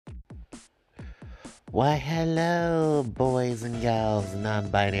Why, hello, boys and gals,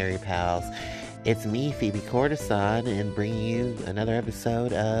 non-binary pals. It's me, Phoebe Cortison, and bringing you another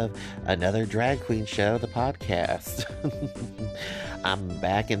episode of Another Drag Queen Show, the podcast. I'm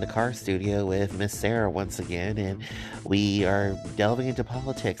back in the car studio with Miss Sarah once again, and we are delving into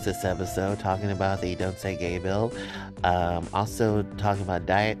politics this episode, talking about the Don't Say Gay bill, also talking about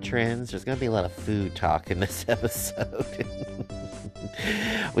diet trends. There's going to be a lot of food talk in this episode.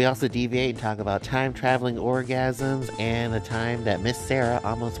 We also deviate and talk about time-traveling orgasms and the time that Miss Sarah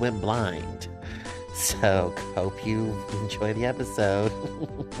almost went blind. So, hope you enjoy the episode.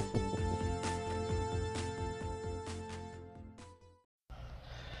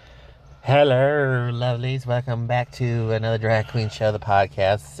 Hello, lovelies. Welcome back to another Drag Queen Show, the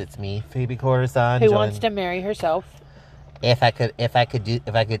podcast. It's me, Phoebe Cortison. Who wants to marry herself. If I could, actually do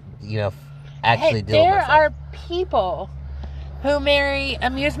it myself. There are people who marry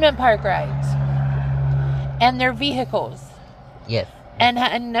amusement park rides and their vehicles. Yes.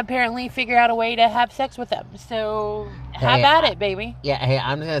 And apparently figure out a way to have sex with them. So, how about it, baby? Yeah, hey,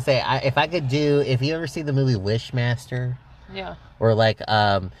 I'm just going to say, if you ever see the movie Wishmaster? Yeah. Where,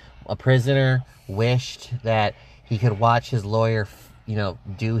 a prisoner wished that he could watch his lawyer,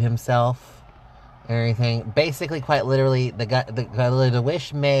 do himself and everything. Basically, quite literally, the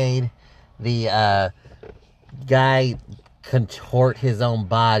wish made the guy contort his own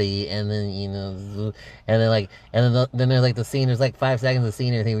body, and then then there's the scene. There's 5 seconds of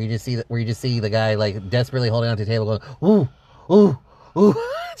scene and everything where you just see the guy desperately holding onto the table, going ooh, ooh, ooh,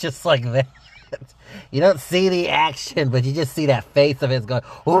 just like that. You don't see the action, but you just see that face of it going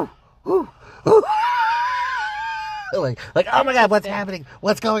ooh, ooh, ooh. like oh my god, what's happening?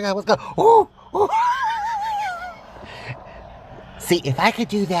 What's going on? What's going? Ooh, ooh. See, if I could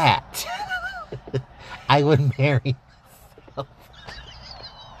do that, I would marry.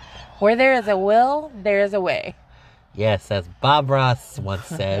 Where there is a will, there is a way. Yes, as Bob Ross once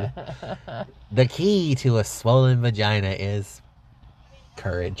said, the key to a swollen vagina is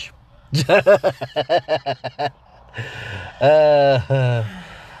courage. Okay,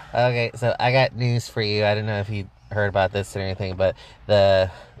 so I got news for you. I don't know if you heard about this or anything, but the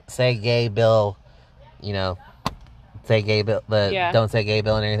Say Gay bill, Say Gay bill, Don't Say Gay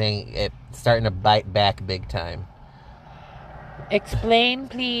bill and everything, it's starting to bite back big time. Explain,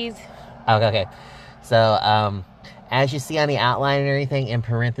 please. Okay. So, as you see on the outline and everything, in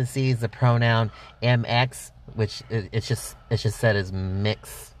parentheses, the pronoun MX, which it's just said as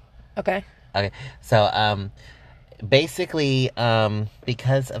mix. Okay. So, basically,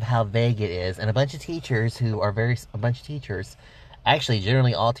 because of how vague it is, and a bunch of teachers, actually,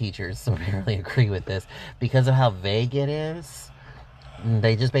 generally all teachers apparently agree with this, because of how vague it is,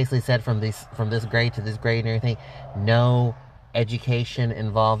 they just basically said from this grade to this grade and everything, no education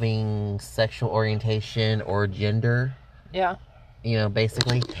involving sexual orientation or gender. Yeah.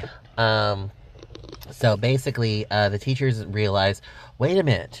 Basically. So basically, the teachers realized, wait a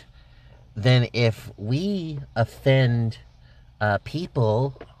minute, then if we offend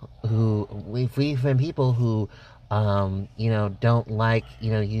people who don't like,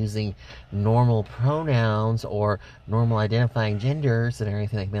 using normal pronouns or normal identifying genders and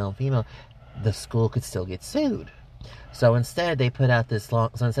everything like male and female, the school could still get sued. So instead, they put out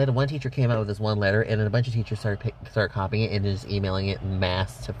one teacher came out with this one letter, and then a bunch of teachers started copying it and just emailing it en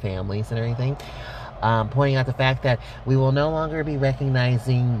masse to families and everything, pointing out the fact that we will no longer be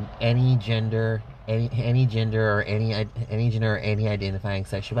recognizing any gender or any gender or any identifying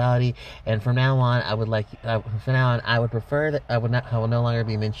sexuality, and from now on, I would prefer that I will no longer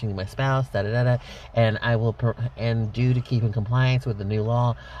be mentioning my spouse, and and due to keep in compliance with the new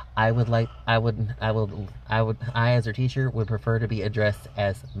law, I as their teacher would prefer to be addressed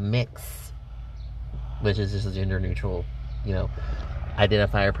as mix, which is just a gender neutral,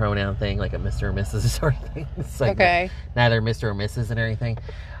 identifier pronoun thing, like a Mr. or Mrs. sort of thing. It's neither Mr. or Mrs. and everything.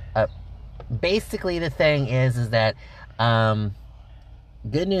 Basically, the thing is that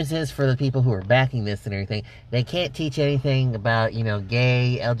good news is for the people who are backing this and everything, they can't teach anything about,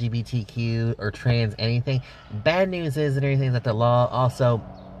 gay, LGBTQ, or trans anything. Bad news is and everything that the law also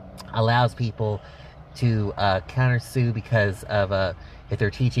allows people to countersue because of if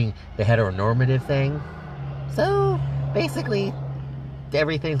they're teaching the heteronormative thing. So basically,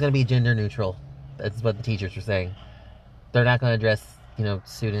 everything's going to be gender neutral. That's what the teachers are saying. They're not going to address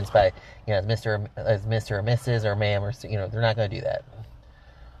students by as Mr. or Mrs. or ma'am, or they're not going to do that,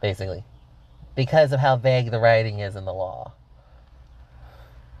 basically, because of how vague the writing is in the law.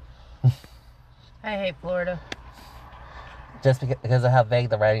 I hate Florida. Just because of how vague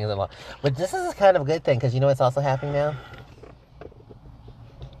the writing is in the law. But this is kind of a good thing, because it's also happening now?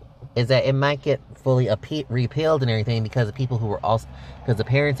 is that it might get fully repealed and everything because the people who were also, because the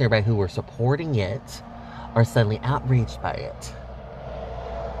parents and everybody who were supporting it are suddenly outraged by it.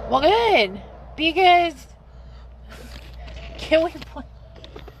 Well, good. Because, can we play?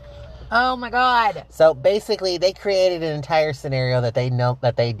 Oh my God. So basically, they created an entire scenario that they know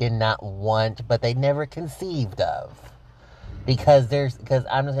that they did not want, but they never conceived of. Because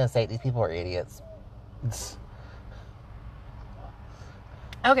I'm just gonna say these people are idiots.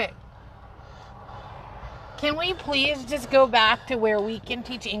 Okay. Can we please just go back to where we can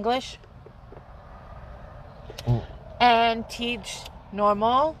teach English? And teach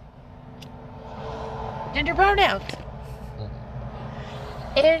normal gender pronouns.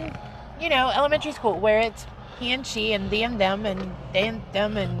 In, elementary school, where it's he and she and thee and them and they and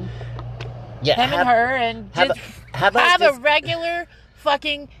them and him and her, and just have a regular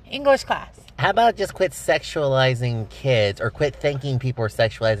fucking English class. How about just quit sexualizing kids, or quit thinking people are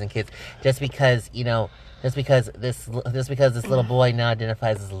sexualizing kids just because this little boy now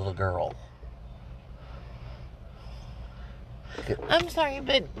identifies as a little girl. I'm sorry,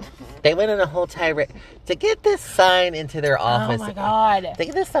 but they went on a whole tirade to get this sign into their office. Oh my God! To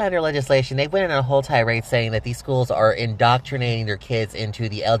get this sign in their legislation, they went on a whole tirade saying that these schools are indoctrinating their kids into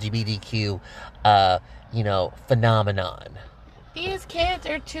the LGBTQ, phenomenon. These kids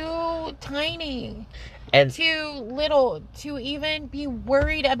are too tiny and too little to even be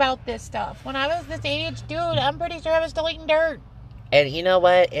worried about this stuff. When I was this age, dude, I'm pretty sure I was still eating dirt. And you know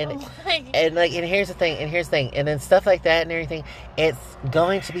what? And here's the thing. And then stuff like that and everything, it's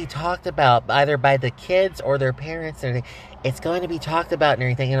going to be talked about either by the kids or their parents and everything. It's going to be talked about and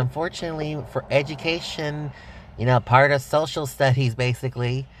everything. And unfortunately, for education, part of social studies,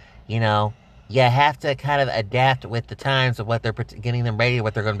 basically, you have to kind of adapt with the times of what they're getting them ready,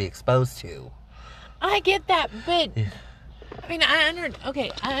 what they're going to be exposed to. I get that, but I mean, I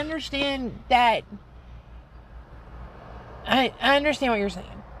understand that. I understand what you're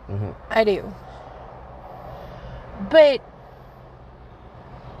saying. Mm-hmm. I do. But,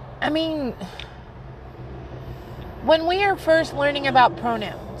 I mean, when we are first learning about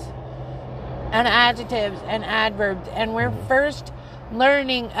pronouns and adjectives and adverbs, and we're first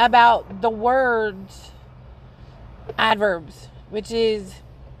learning about the words adverbs, which is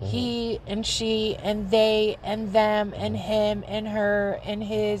he and she and they and them and him and her and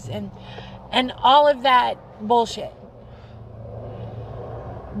his and all of that bullshit.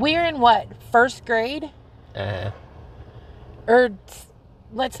 We're in what? First grade? Uh-huh. Or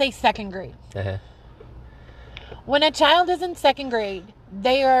let's say second grade. Uh-huh. When a child is in second grade,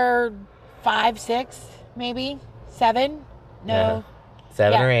 they are 5, 6, maybe 7. No. Uh-huh.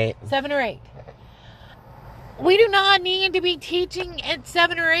 7 or 8. 7 or 8. We do not need to be teaching at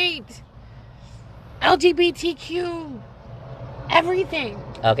 7 or 8 LGBTQ everything.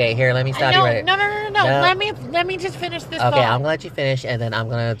 Okay, here, let me stop you right No. Let me just finish this thought. Okay, I'm going to let you finish, and then I'm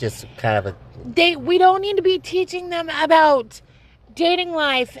going to just kind of... We don't need to be teaching them about dating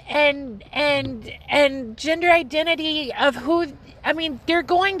life and gender identity of who... I mean, they're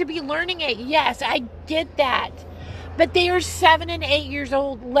going to be learning it. Yes, I get that. But they are 7 and 8 years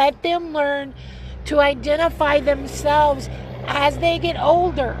old. Let them learn to identify themselves as they get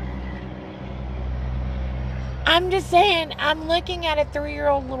older. I'm just saying, I'm looking at a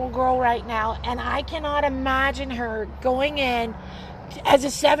 3-year-old little girl right now, and I cannot imagine her going in as a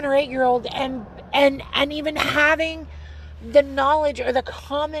 7 or 8-year-old and even having the knowledge or the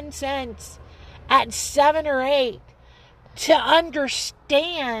common sense at 7 or 8 to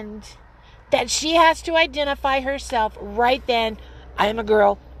understand that she has to identify herself right then. I am a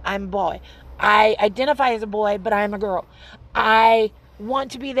girl, I'm a boy. I identify as a boy, but I am a girl. I want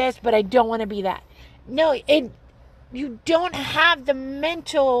to be this, but I don't want to be that. No, you don't have the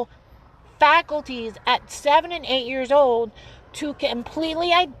mental faculties at 7 and 8 years old to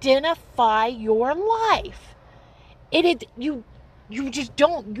completely identify your life. You just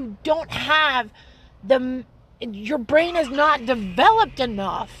don't. You don't have your brain is not developed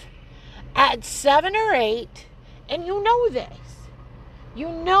enough at 7 or 8, and you know this. You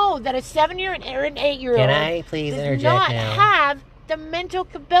know that a 7-year-old or an 8-year-old Can I please does interject not now? have the mental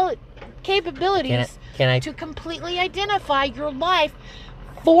capabilities Can I to completely identify your life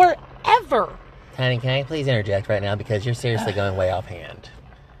forever. Honey, can I please interject right now? Because you're seriously going way offhand.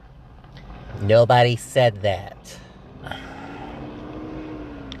 Nobody said that.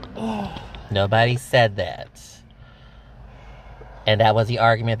 Nobody said that. And that was the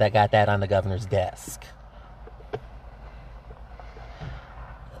argument that got that on the governor's desk.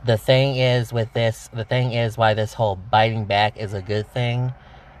 The thing is why this whole biting back is a good thing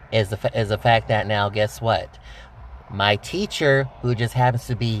is the fact that now, guess what? My teacher, who just happens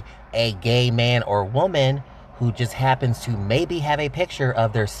to be a gay man or woman, who just happens to maybe have a picture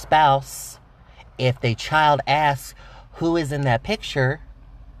of their spouse, if the child asks who is in that picture,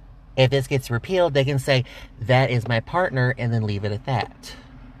 if this gets repealed, they can say, that is my partner, and then leave it at that.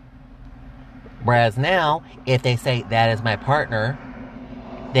 Whereas now, if they say, that is my partner,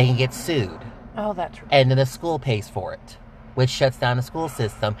 they can get sued. Oh, that's right. And then the school pays for it, which shuts down the school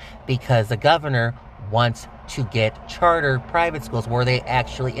system because the governor wants to get charter private schools where they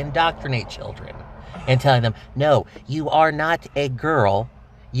actually indoctrinate children and telling them, no, you are not a girl,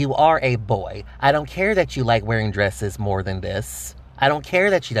 you are a boy. I don't care that you like wearing dresses more than this. I don't care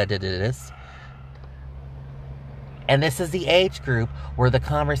that you did this. And this is the age group where the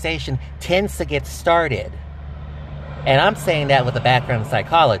conversation tends to get started. And I'm saying that with a background in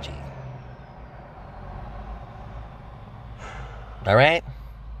psychology. All right?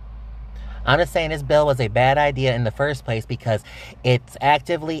 I'm just saying this bill was a bad idea in the first place because it's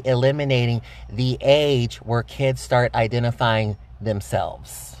actively eliminating the age where kids start identifying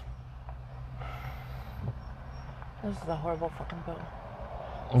themselves. This is a horrible fucking bill.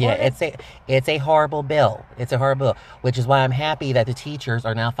 Yeah, it's a horrible bill. It's a horrible bill, which is why I'm happy that the teachers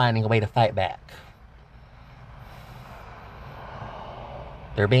are now finding a way to fight back.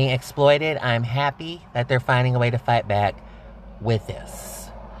 They're being exploited. I'm happy that they're finding a way to fight back with this.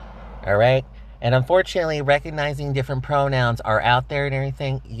 All right? And unfortunately, recognizing different pronouns are out there and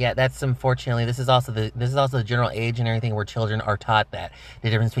everything. Yeah, that's unfortunately. This is also the general age and everything where children are taught that the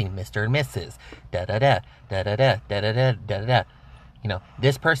difference between Mr. and Mrs. Da da da da da da da da da da da. You know,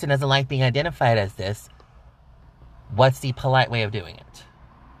 this person doesn't like being identified as this. What's the polite way of doing it?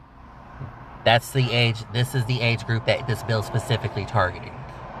 That's the age. This is the age group that this bill is specifically targeting.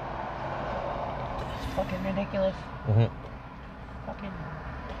 It's fucking ridiculous. Mm-hmm. Fucking.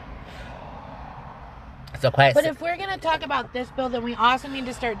 But if we're gonna talk about this bill, then we also need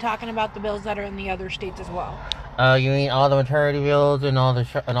to start talking about the bills that are in the other states as well. You mean all the maternity bills and all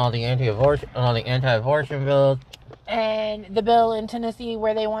the anti-abortion bills? And the bill in Tennessee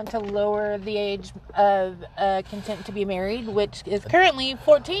where they want to lower the age of consent to be married, which is currently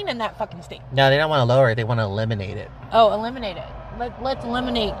 14 in that fucking state. No, they don't want to lower it. They want to eliminate it. Oh, eliminate it. Let's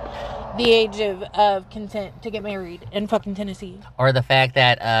eliminate the age of consent to get married in fucking Tennessee. Or the fact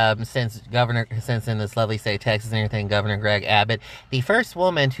that since in this lovely state of Texas and everything, Governor Greg Abbott, the first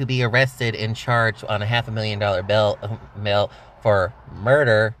woman to be arrested and charged on a $500,000 bail for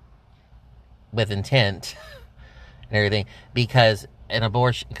murder with intent and everything, because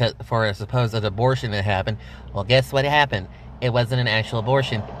for a supposed abortion that happened. Well, guess what happened? It wasn't an actual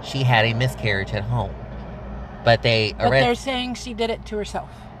abortion. She had a miscarriage at home. But they're saying she did it to herself.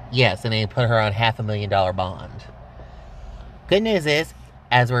 Yes, and they put her on $500,000 bond. Good news is,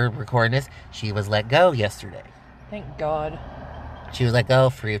 as we're recording this, she was let go yesterday. Thank God. She was let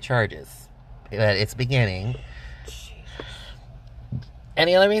go free of charges. But it's beginning. And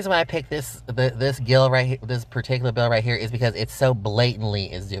the only reason why I picked this particular bill right here is because it so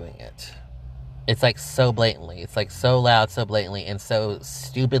blatantly is doing it. It's like so blatantly. It's like so loud, so blatantly, and so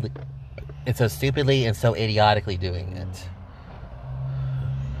stupidly. It's so stupidly and so idiotically doing it.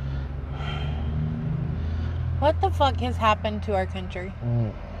 What the fuck has happened to our country?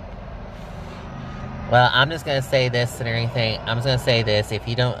 Well, I'm just going to say this and everything. I'm just going to say this. If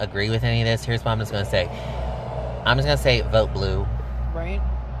you don't agree with any of this, here's what I'm just going to say. I'm just going to say vote blue. Right.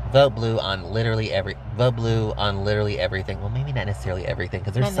 Vote blue on literally everything. Well, maybe not necessarily everything,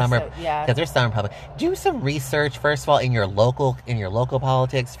 because there's some Republicans. Do some research first of all in your local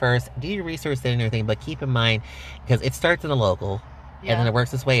politics first. Do your research and everything, but keep in mind, because it starts in the local, and then it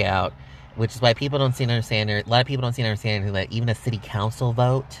works its way out, which is why people don't seem to understand. A lot of people don't seem to understand that even a city council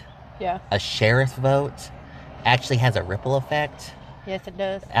vote, a sheriff's vote, actually has a ripple effect. Yes, it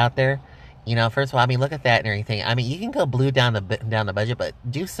does. Out there. You know, first of all, I mean, look at that and everything. I mean, you can go blue down the budget, but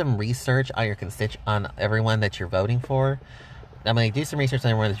do some research on your on everyone that you're voting for. I mean, do some research on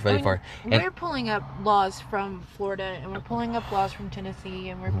everyone that you're voting for. We're pulling up laws from Florida, and we're pulling up laws from Tennessee,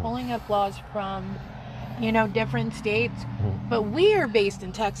 and we're pulling up laws from, different states. But we are based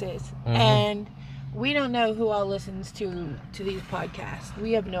in Texas, and we don't know who all listens to these podcasts.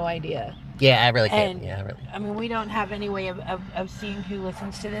 We have no idea. Yeah, I really can't. I mean, we don't have any way of seeing who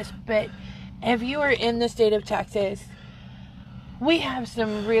listens to this. But if you are in the state of Texas, we have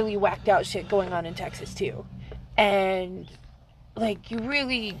some really whacked out shit going on in Texas too. And you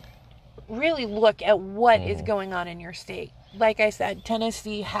really, really look at what is going on in your state. Like I said,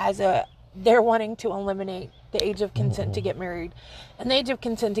 Tennessee they're wanting to eliminate the age of consent to get married. And the age of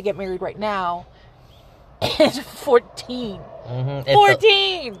consent to get married right now is 14. Mm-hmm.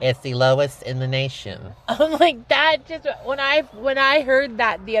 14! It's the lowest in the nation. I'm like, that just, when I heard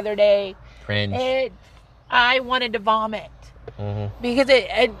that the other day, Cringe. I wanted to vomit. Mm-hmm. Because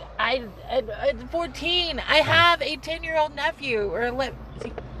at 14, I have a 10-year-old nephew, or 11?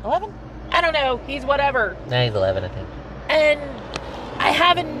 I don't know. He's whatever. No, he's 11, I think. And I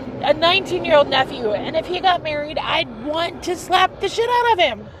have a 19-year-old nephew, and if he got married, I'd want to slap the shit out of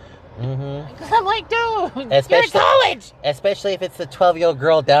him. Mm-hmm. Because I'm like, dude, you're in college. Especially if it's the 12-year-old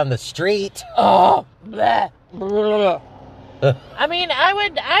girl down the street. Oh, bleh. I mean, I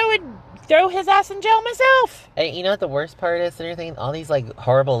would throw his ass in jail myself. And you know what the worst part is and everything? All these, like,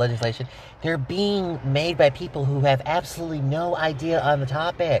 horrible legislation, they're being made by people who have absolutely no idea on the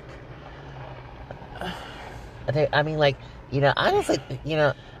topic. I mean, like, you know, honestly, you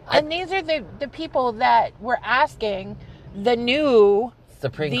know... And these are the people that were asking the new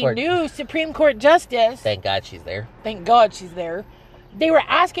Supreme Court Justice. Thank God she's there. Thank God she's there. They were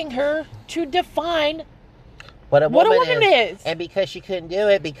asking her to define what a woman is. And because she couldn't do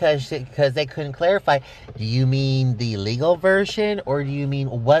it, because they couldn't clarify, do you mean the legal version, or do you mean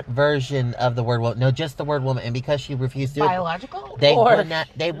what version of the word woman? No, just the word woman. And because she refused to do biological?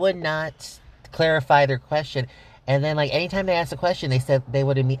 They would not clarify their question. And then, like, anytime they asked a question, they said they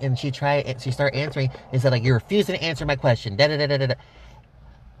would, and she started answering, and said, like, you're refusing to answer my question. Da-da-da-da-da-da.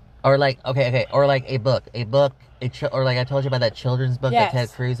 Or, like, okay. Or, like, a book. Or, like, I told you about that children's book that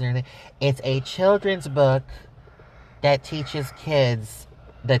Ted Cruz and everything. It's a children's book that teaches kids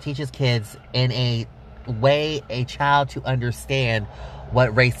in a way a child to understand what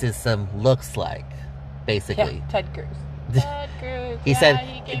racism looks like, basically. Yeah, Ted Cruz. Ted Cruz. He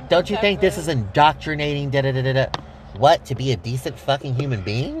said, don't you think this is indoctrinating, da-da-da-da-da? What, to be a decent fucking human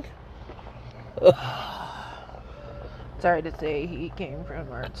being? Sorry to say, he came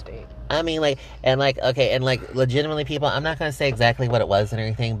from our state. I mean, legitimately, people, I'm not going to say exactly what it was and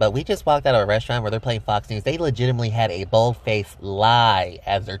everything, but we just walked out of a restaurant where they're playing Fox News. They legitimately had a bold-faced lie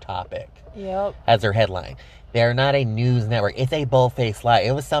as their topic. Yep. As their headline. They're not a news network. It's a bold-faced lie.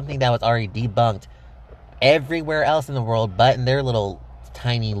 It was something that was already debunked everywhere else in the world, but in their little,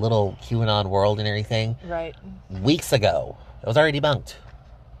 tiny, little QAnon world and everything. Right. Weeks ago. It was already debunked.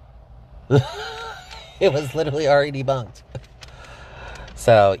 It was literally already debunked.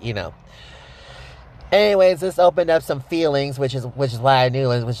 So, you know. Anyways, this opened up some feelings, which is why I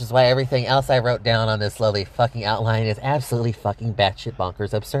knew, and which is why everything else I wrote down on this lovely fucking outline is absolutely fucking batshit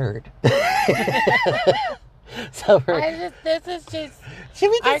bonkers absurd. So this is just...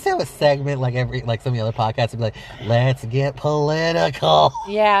 Should we just have a segment like some of the other podcasts and be like, let's get political.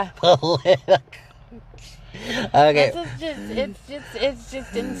 Yeah. Political. Okay. It's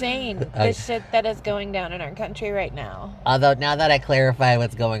just insane. The shit that is going down in our country right now. Although now that I clarify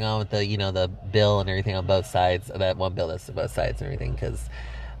what's going on with the bill and everything on both sides, that one bill that's on both sides and everything, because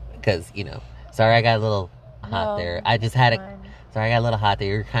sorry I got a little hot there. I just had sorry I got a little hot there.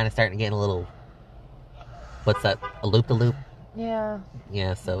 You're kind of starting to get a little, what's that? A loop-de-loop. Yeah.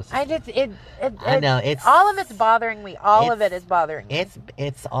 Yeah. So I know it's all of it's bothering me. All of it is bothering me.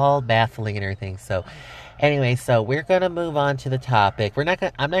 It's all baffling and everything. So. Anyway, so we're gonna move on to the topic.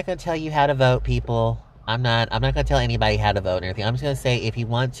 I'm not gonna tell you how to vote, people. I'm not gonna tell anybody how to vote and everything. I'm just gonna say if you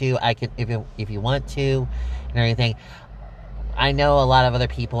want to, if you want to, and everything. I know a lot of other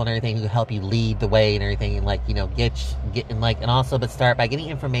people and everything who help you lead the way and everything, and and also, but start by getting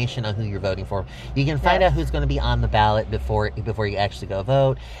information on who you're voting for. You can find out who's going to be on the ballot before you actually go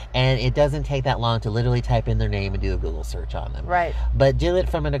vote, and it doesn't take that long to literally type in their name and do a Google search on them. Right. But do it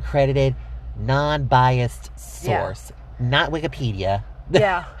from an accredited, non-biased source, not Wikipedia.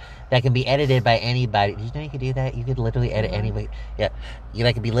 Yeah. That can be edited by anybody. Did you know you could do that? You could literally edit anybody. Yeah.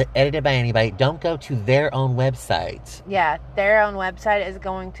 That could be edited by anybody. Don't go to their own website. Yeah. Their own website is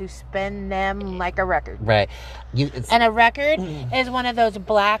going to spin them like a record. Right. And a record is one of those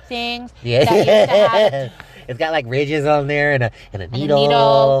black things that used to have... It's got like ridges on there and a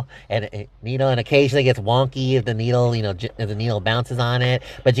needle and occasionally it gets wonky if the needle, if the needle bounces on it.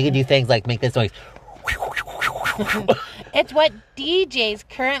 But you can do things like make this noise. It's what DJs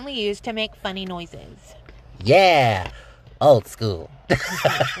currently use to make funny noises. Yeah. Old school.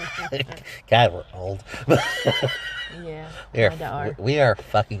 God, we're old. Yeah. We are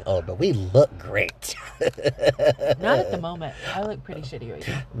fucking old, but we look great. Not at the moment. I look pretty shitty right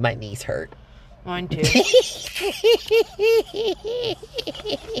now. My knees hurt. Mine too.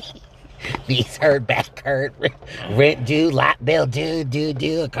 Knees hurt, back hurt, rent due, light bill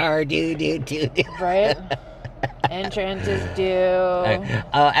due, a car due. Right? Insurance is due.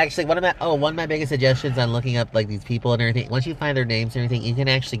 Actually, one of my biggest suggestions on looking up like these people and everything. Once you find their names and everything, you can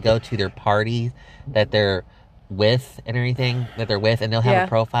actually go to their party that they're with and everything that they're with, and they'll have a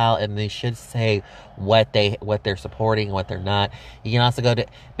profile, and they should say what they're supporting, what they're not. You can also go to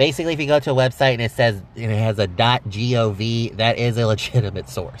basically if you go to a website and it says and it has a .gov, that is a legitimate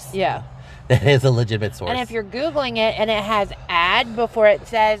source. Yeah. That is a legitimate source. And if you're Googling it and it has ad before it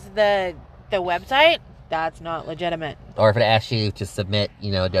says the website, that's not legitimate. Or if it asks you to submit,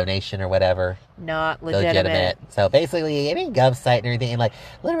 a donation or whatever. Not legitimate. So basically, any gov site and everything, and like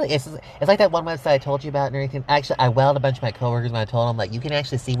literally, it's like that one website I told you about and everything. Actually, I wowed a bunch of my coworkers when I told them like you can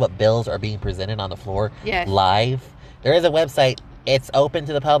actually see what bills are being presented on the floor live. There is a website. It's open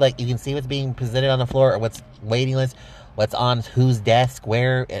to the public. You can see what's being presented on the floor or what's waiting list, what's on whose desk,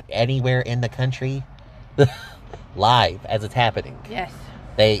 where, anywhere in the country, live as it's happening. Yes.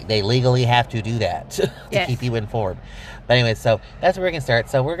 They legally have to do that to keep you informed. But anyway, so that's where we're going to start.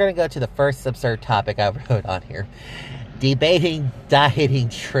 So we're going to go to the first absurd topic I wrote on here. Debating dieting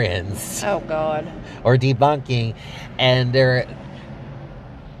trends. Oh, God. Or debunking. And they're...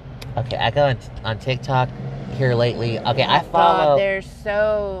 Okay, I go on TikTok here lately. Okay, I follow... God, there's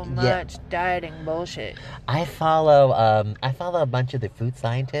so much dieting bullshit. I follow a bunch of the food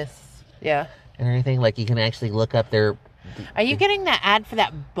scientists. Yeah. And everything. Like, you can actually look up their... Are you getting that ad for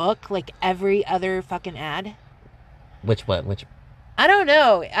that book like every other fucking ad? Which one? I don't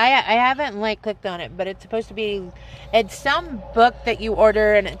know. I haven't like clicked on it, but it's supposed to be... It's some book that you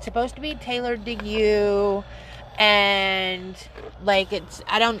order and it's supposed to be tailored to you. And like it's...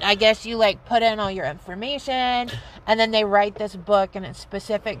 I guess you like put in all your information and then they write this book and it's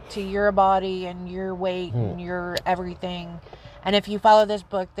specific to your body and your weight and your everything. And if you follow this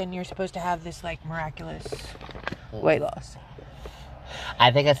book, then you're supposed to have this like miraculous weight loss.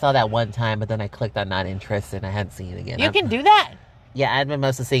 I think I saw that one time, but then I clicked on not interested and I hadn't seen it again. You can do that? Yeah, I've been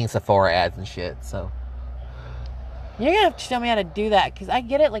mostly seeing Sephora ads and shit, so. You're going to have to show me how to do that, because I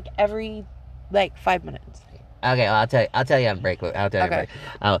get it like every, 5 minutes. Okay, well, I'll tell you on break. I'll tell you.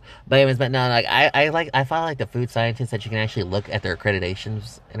 But anyways, but no, like I follow like the food scientists that you can actually look at their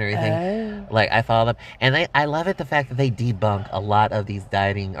accreditations and everything. Like I follow them, and I love it the fact that they debunk a lot of these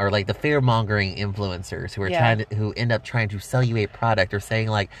dieting or like the fear mongering influencers who are who end up trying to sell you a product or saying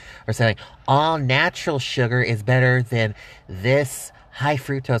all natural sugar is better than this high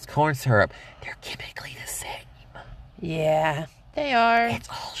fructose corn syrup. They're chemically the same. Yeah. They are. It's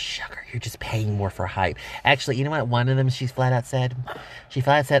all sugar. You're just paying more for hype. Actually, you know what? One of them, she flat out said,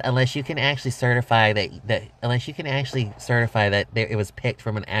 unless you can actually certify that it was picked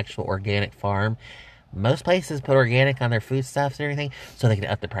from an actual organic farm, most places put organic on their foodstuffs and everything so they can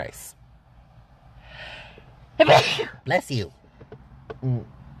up the price. Bless you. Bless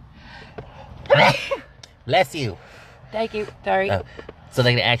you. Thank you. Sorry. So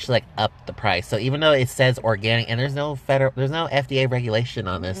they can actually up the price. So even though it says organic, and there's no FDA regulation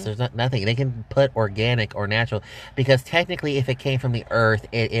on this, there's nothing. They can put organic or natural because technically, if it came from the earth,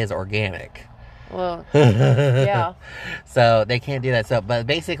 it is organic. Well, yeah. So they can't do that. So, but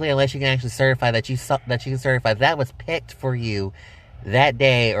basically, unless you can actually certify that you can certify that was picked for you that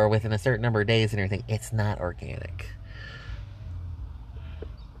day or within a certain number of days and everything, it's not organic.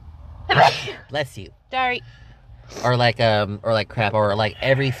 Bless you. Sorry. Or like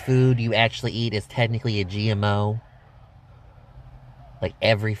every food you actually eat is technically a GMO. Like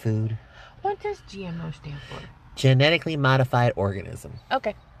every food. What does GMO stand for? Genetically modified organism.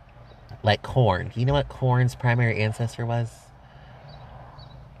 Okay. Like corn. Do you know what corn's primary ancestor was?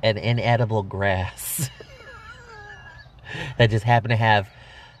 An inedible grass. That just happened to have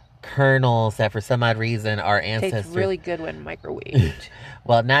kernels that for some odd reason our ancestors... Tastes really good when microwaved.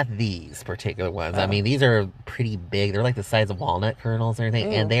 Well, not these particular ones. I mean, these are pretty big. They're like the size of walnut kernels and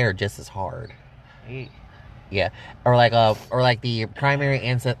everything, and they are just as hard. Yeah. Or like the primary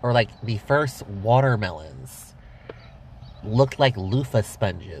ancestor, or like the first watermelons looked like loofah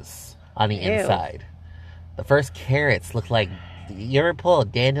sponges on the inside. The first carrots looked like... You ever pull a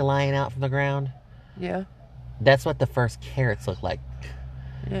dandelion out from the ground? Yeah. That's what the first carrots look like.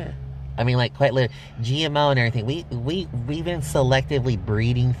 Yeah. I mean, like, quite literally, GMO and everything. We've been selectively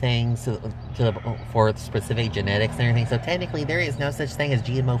breeding things for specific genetics and everything. So technically, there is no such thing as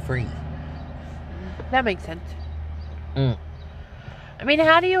GMO free. That makes sense. I mean,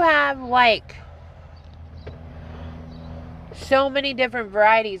 how do you have so many different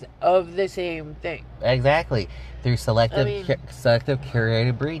varieties of the same thing? Exactly, through selective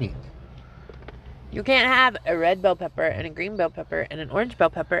curated breeding. You can't have a red bell pepper and a green bell pepper and an orange bell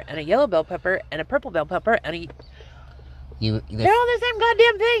pepper and a yellow bell pepper and a purple bell pepper and they're all the same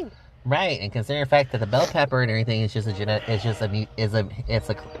goddamn thing. Right, and considering the fact that the bell pepper and everything is just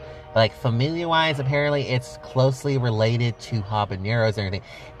like familiar-wise, apparently it's closely related to habaneros and everything.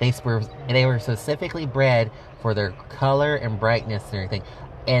 They were specifically bred for their color and brightness and everything,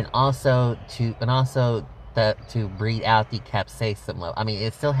 and also to breed out the capsaicin level. I mean,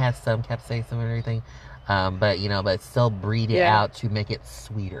 it still has some capsaicin and everything, but still breed it out to make it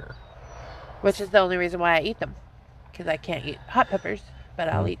sweeter. Which is the only reason why I eat them, because I can't eat hot peppers, but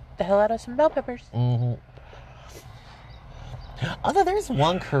I'll eat the hell out of some bell peppers. Mm-hmm. Although there's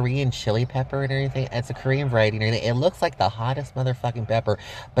one Korean chili pepper and everything. It's a Korean variety and everything. It looks like the hottest motherfucking pepper,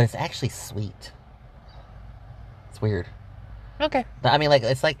 but it's actually sweet. It's weird. Okay. I mean, like,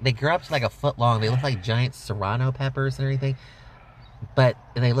 it's like they grow up to like a foot long. They look like giant serrano peppers and everything. But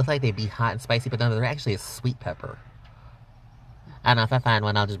they look like they'd be hot and spicy, but no, they're actually a sweet pepper. I don't know. If I find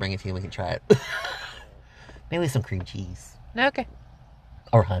one, I'll just bring it to you and we can try it. Maybe some cream cheese. Okay.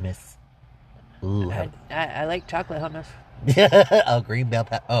 Or hummus. Ooh. I like chocolate hummus. Oh, green bell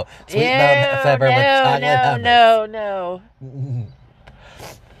pepper. Oh, sweet bell pepper with chocolate hummus. No.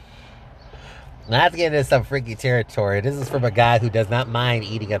 Now, let's get into some freaky territory. This is from a guy who does not mind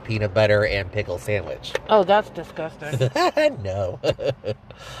eating a peanut butter and pickle sandwich. Oh, that's disgusting. No.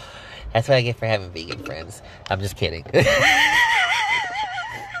 That's what I get for having vegan friends. I'm just kidding.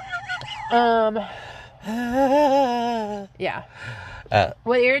 Yeah.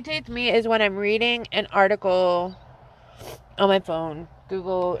 What irritates me is when I'm reading an article on my phone,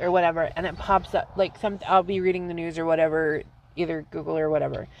 Google or whatever, and it pops up, like, I'll be reading the news or whatever, either Google or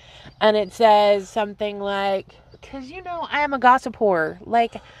whatever, and it says something like, because, I am a gossip whore.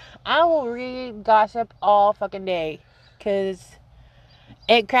 Like, I will read gossip all fucking day, because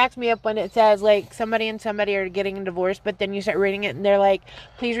it cracks me up when it says, like, somebody and somebody are getting a divorce, but then you start reading it and they're like,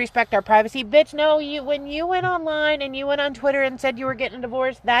 please respect our privacy. Bitch, no, when you went online and you went on Twitter and said you were getting a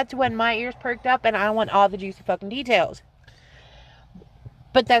divorce, that's when my ears perked up and I want all the juicy fucking details.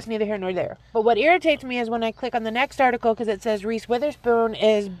 But that's neither here nor there. But what irritates me is when I click on the next article, because it says Reese Witherspoon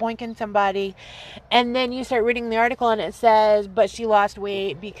is boinking somebody, and then you start reading the article and it says, but she lost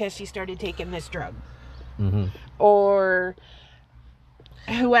weight because she started taking this drug. Mm-hmm. Or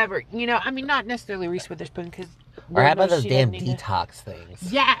whoever, I mean, not necessarily Reese Witherspoon, because... Or how about those damn detox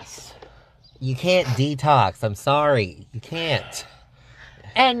things? Yes! You can't detox. I'm sorry. You can't.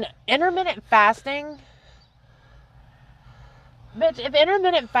 And intermittent fasting... Bitch, if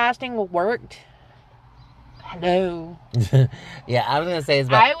intermittent fasting worked... Hello. Yeah, I was going to say...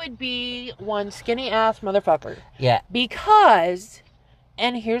 I would be one skinny-ass motherfucker. Yeah. Because...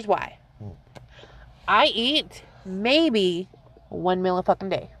 And here's why. I eat maybe... 1 meal a fucking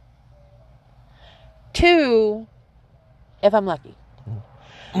day. 2, if I'm lucky.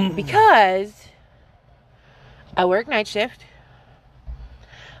 Because I work night shift.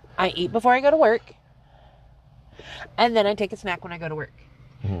 I eat before I go to work. And then I take a snack when I go to work.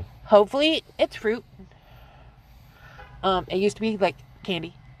 Mm-hmm. Hopefully it's fruit. It used to be like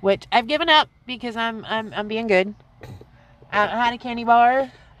candy, which I've given up because I'm being good. I had a candy bar.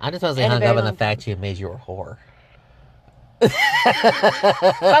 I just wasn't hung up on the fact you made you a whore.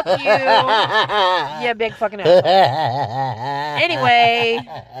 Fuck you. Yeah, big fucking asshole. Anyway.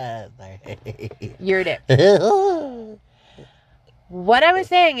 You're a dick. What I was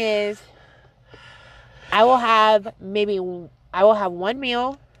saying is, I will have 1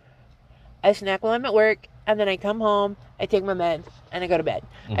 meal, a snack while I'm at work, and then I come home, I take my meds, and I go to bed.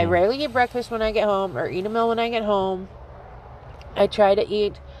 Mm-hmm. I rarely eat breakfast when I get home, or eat a meal when I get home. I try to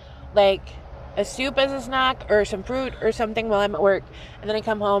eat, like, a soup as a snack, or some fruit, or something while I'm at work, and then I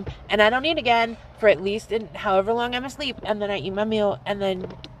come home, and I don't eat again for at least however long I'm asleep, and then I eat my meal, and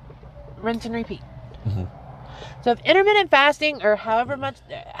then rinse and repeat. Mm-hmm. So if intermittent fasting, or however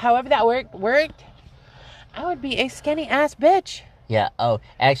that worked, I would be a skinny ass bitch. Yeah. Oh,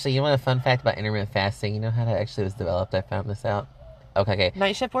 actually, you want a fun fact about intermittent fasting? You know how that actually was developed? I found this out. Okay.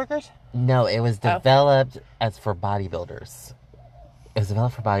 Night shift workers? No, it was developed as for bodybuilders. It was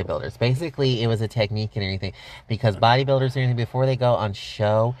developed for bodybuilders. Basically, it was a technique and everything. Because bodybuilders and everything, before they go on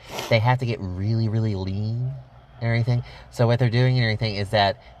show, they have to get really, really lean and everything. So what they're doing and everything is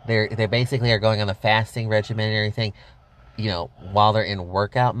that they basically are going on the fasting regimen and everything, while they're in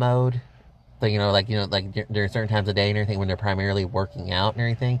workout mode. So, like during certain times of day and everything, when they're primarily working out and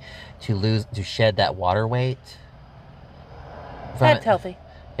everything, to shed that water weight. That's healthy.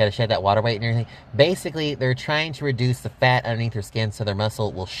 Yeah, to shed that water weight and everything. Basically, they're trying to reduce the fat underneath their skin so their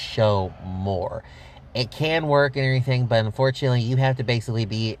muscle will show more. It can work and everything, but unfortunately, you have to basically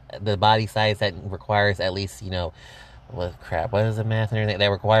be the body size that requires at least, what is the math and everything? That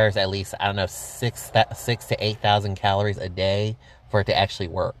requires at least, 6 to 8,000 calories a day for it to actually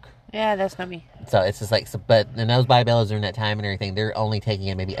work. Yeah, that's not me. So it's just like, but and those bodybuilders during that time and everything, they're only taking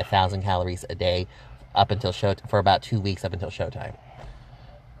in maybe 1,000 calories a day up until for about 2 weeks up until showtime.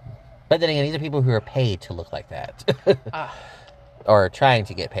 But then again, these are people who are paid to look like that. Or trying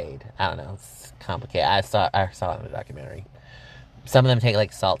to get paid. I don't know. It's complicated. I saw it in the documentary. Some of them take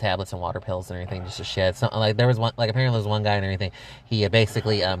like salt tablets and water pills and everything just to shed. So, like there was one, like apparently there was one guy and everything. He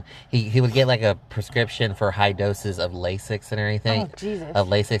basically he would get like a prescription for high doses of Lasix and everything. Oh, Jesus. Of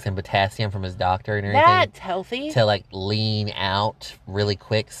Lasix and potassium from his doctor and everything. That's healthy. To like lean out really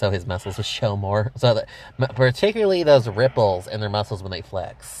quick so his muscles would show more. So that, particularly those ripples in their muscles when they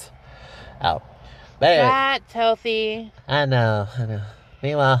flex. Oh, but anyway, that's healthy. I know.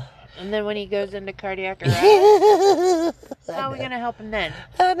 Meanwhile. And then when he goes into cardiac arrest, how are we going to help him then?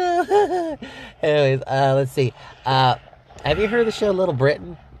 I know. Anyways, let's see. Have you heard of the show Little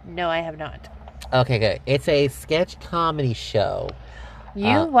Britain? No, I have not. Okay, good. It's a sketch comedy show.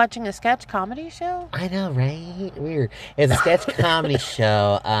 You watching a sketch comedy show? I know, right? Weird. It's a sketch comedy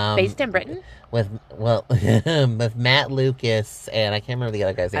show. Based in Britain? With Matt Lucas, and I can't remember the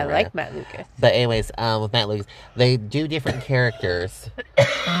other guy's name. I like Matt Lucas. But anyways, with Matt Lucas, they do different characters.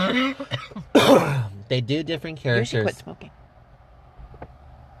 They do different characters. You should quit smoking.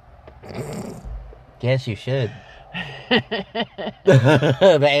 Yes, you should.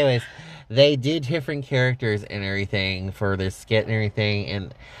 But anyways, they do different characters and everything for their skit and everything,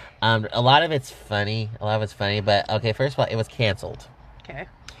 and a lot of it's funny. But okay, first of all, it was canceled. Okay.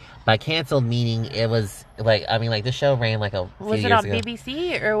 By canceled meaning it was like, I mean, like the show ran like a few was it years on ago.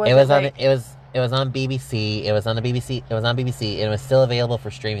 BBC or was it was on like... it was on BBC. It was on the BBC. It was on BBC, and it was still available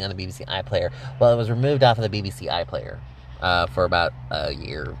for streaming on the BBC iPlayer. Well, it was removed off of the BBC iPlayer for about a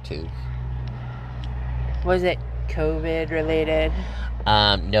year or two. Was it COVID related?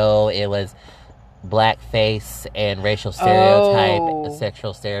 No, it was blackface and racial stereotype,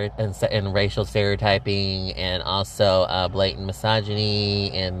 and racial stereotyping, and also blatant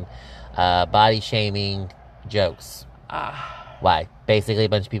misogyny and body shaming jokes. Why? Basically, a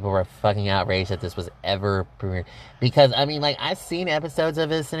bunch of people were fucking outraged that this was ever premiered. Because, I mean, like, I've seen episodes of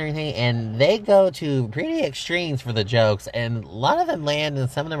this and everything, and they go to pretty extremes for the jokes, and a lot of them land, and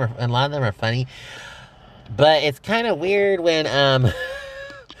a lot of them are funny. But it's kind of weird when,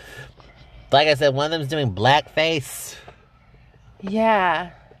 like I said, one of them's doing blackface. Yeah.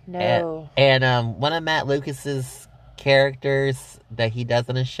 No. And one of Matt Lucas's characters that he does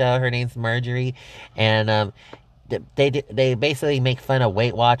on his show, her name's Marjorie, and they basically make fun of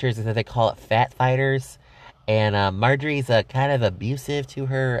Weight Watchers, and they call it fat fighters. And Marjorie's kind of abusive to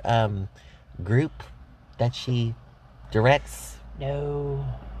her group that she directs. No.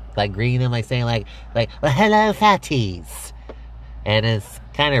 Like greeting them, like saying like, well, hello, fatties. And it's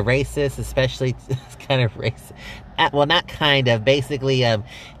kind of racist, especially, it's kind of racist. Well, not kind of. Basically, the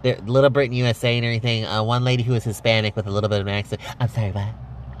Little Britain, USA and everything, one lady who was Hispanic with a little bit of an accent. I'm sorry,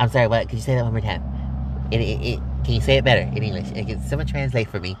 what? Could you say that one more time? Can you say it better in English? Can someone translate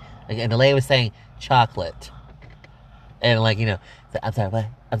for me? And the lady was saying chocolate. And like, you know, I'm sorry, what?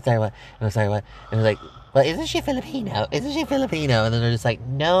 And they're like, well, isn't she Filipino? And then they're just like,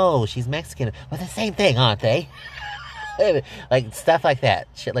 no, she's Mexican. Well, the same thing, aren't they? Like, stuff like that.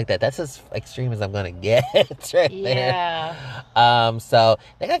 Shit like that. That's as extreme as I'm going to get right there. Yeah. So,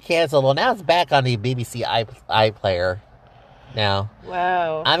 they got canceled. Well, now it's back on the BBC iPlayer now.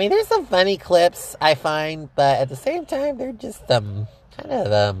 Wow. I mean, there's some funny clips, I find, but at the same time, they're just, kind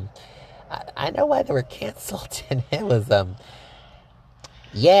of, I know why they were canceled, and it was,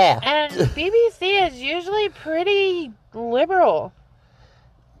 yeah. And BBC is usually pretty liberal.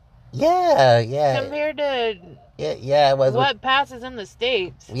 Yeah. Compared to it was what passes in the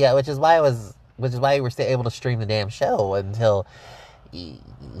States. Yeah, which is why we were still able to stream the damn show until,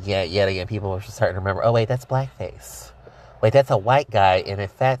 yet again, people were starting to remember, oh wait, that's blackface. Wait, that's a white guy in a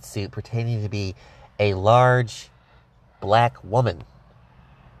fat suit pretending to be a large black woman.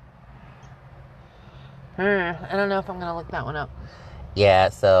 I don't know if I'm gonna look that one up. Yeah,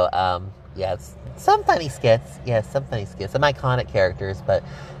 so, it's some funny skits. Yeah, some iconic characters, but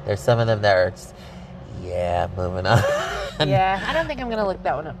there's some of them that are just, moving on. Yeah, I don't think I'm gonna look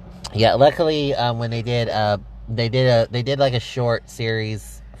that one up. Yeah, luckily, when they did like a short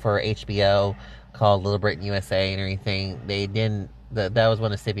series for HBO called Little Britain USA and everything. They didn't, that was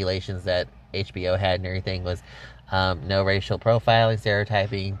one of the stipulations that HBO had and everything was, no racial profiling,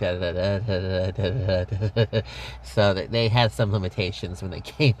 stereotyping, so that they had some limitations when they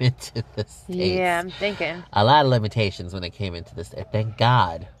came into the States. Yeah, I'm thinking. A lot of limitations when they came into the States. Thank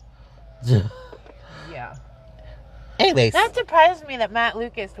God. Yeah. Anyways, That surprised me that Matt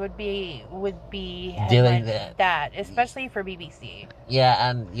Lucas would be doing that, especially for BBC.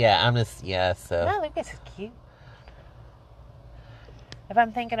 So Matt Lucas is cute. If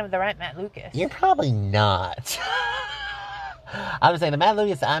I'm thinking of the right Matt Lucas. You're probably not. I was saying the Matt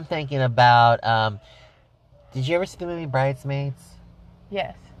Lucas I'm thinking about. Did you ever see the movie Bridesmaids?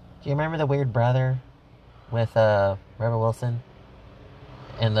 Yes. Do you remember the weird brother with Rebel Wilson?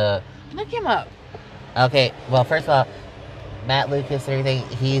 And the Look him up. Okay, well, first of all, Matt Lucas and everything,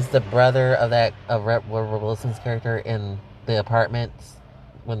 he's the brother of Rebel Wilson's character in the apartments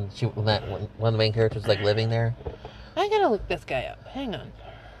when one of the main characters was like living there. I gotta look this guy up. Hang on.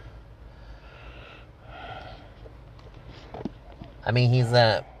 I mean, he's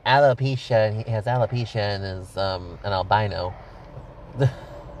alopecia. He has alopecia and is an albino.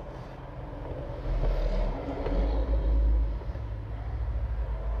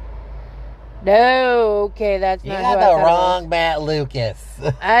 No, okay, that's not. You got the wrong Matt Lucas.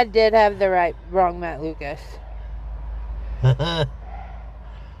 I did have the wrong Matt Lucas.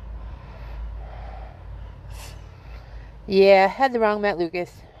 Yeah, had the wrong Matt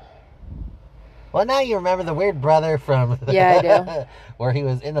Lucas. Well, now you remember the weird brother from... Yeah, I do. Where he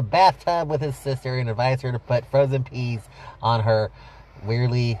was in the bathtub with his sister and advised her to put frozen peas on her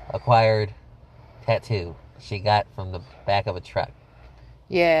weirdly acquired tattoo she got from the back of a truck.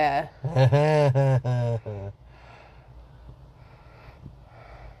 Yeah.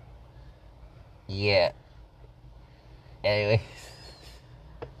 Yeah. Anyways.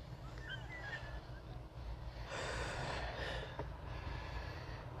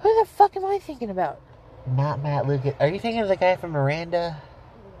 Who the fuck am I thinking about? Not Matt Lucas. Are you thinking of the guy from Miranda?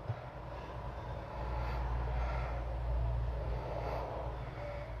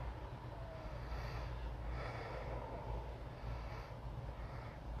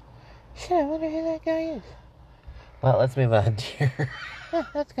 Shit, I wonder who that guy is. Well, let's move on, dear.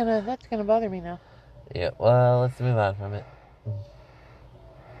 That's gonna bother me now. Yeah, well, let's move on from it.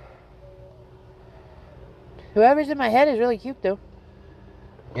 Whoever's in my head is really cute, though.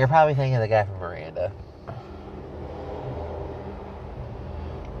 You're probably thinking of the guy from Miranda.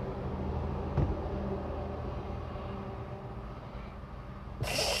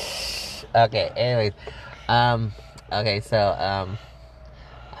 Okay, anyways. I've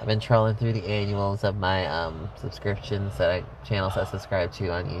been trolling through the annuals of my subscriptions channels I subscribe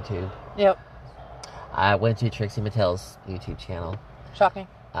to on YouTube. Yep. I went to Trixie Mattel's YouTube channel. Shocking.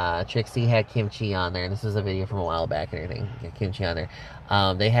 Trixie had kimchi on there, and this was a video from a while back and everything. Kimchi on there.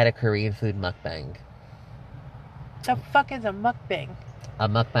 They had a Korean food mukbang. The fuck is a mukbang? A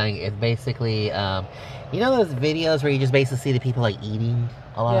mukbang is basically, you know those videos where you just basically see the people like eating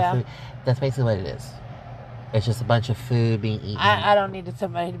a lot of food? That's basically what it is. It's just a bunch of food being eaten. I don't need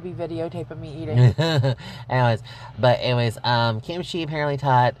somebody to be videotaping me eating. anyways, kimchi apparently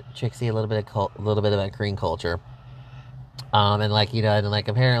taught Trixie a little bit about Korean culture.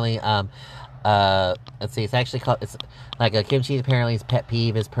 Apparently, let's see, it's like a kimchi apparently pet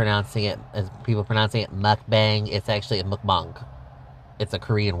peeve is people pronouncing it mukbang. It's actually a mukbang. It's a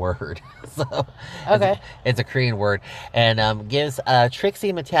Korean word. So okay. It's a Korean word. And gives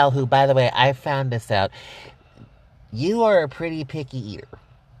Trixie Mattel, who, by the way, I found this out, you are a pretty picky eater.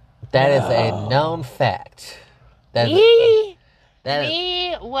 That is a known fact. Me?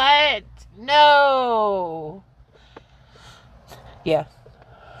 What? No. Yeah.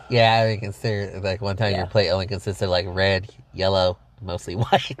 Yeah, I consider, like, one time your plate only consisted of, like, red, yellow, mostly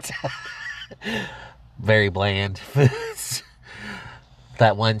white. Very bland foods.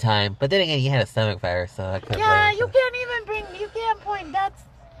 That one time. But then again, you had a stomach virus, so I couldn't blame you can't point, that's...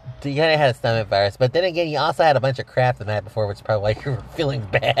 You kind of had a stomach virus. But then again, you also had a bunch of crap the night before, which is probably why you were feeling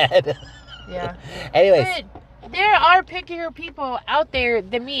bad. Yeah. Anyways. But there are pickier people out there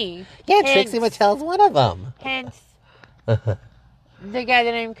than me. Yeah, Trixie Mattel's one of them. Hence... the guy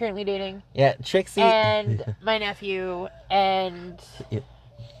that I'm currently dating. Yeah, Trixie. And my nephew. And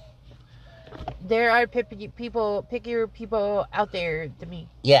there are pickier people out there than me.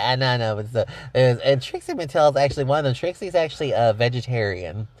 Yeah, I know. And Trixie Mattel's actually one of them. Trixie's actually a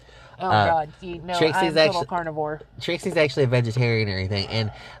vegetarian. Oh, God. I'm total carnivore. Trixie's actually a vegetarian and everything.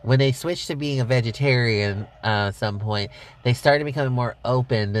 And when they switched to being a vegetarian at some point, they started becoming more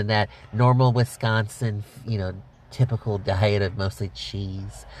open than that normal Wisconsin, typical diet of mostly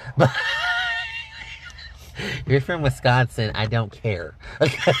cheese. But if you're from Wisconsin, I don't care.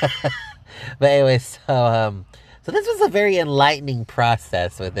 But anyway, so this was a very enlightening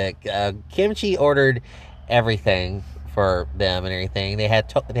process with it. Kimchi ordered everything for them and everything. They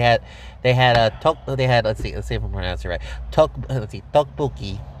had let's see if I'm pronouncing it right.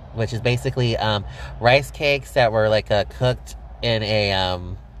 Tteokbokki. which is basically rice cakes that were like cooked in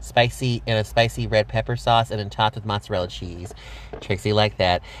a spicy red pepper sauce and then topped with mozzarella cheese. Trixie liked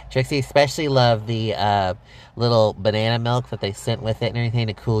that. Trixie especially loved the little banana milk that they sent with it and everything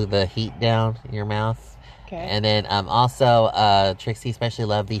to cool the heat down in your mouth. Okay. And then also Trixie especially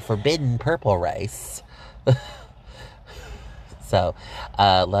loved the forbidden purple rice. So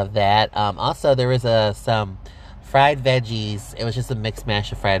love that. Also there was some fried veggies. It was just a mixed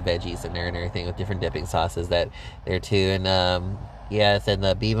mash of fried veggies in there and everything with different dipping sauces that there too. And yes, and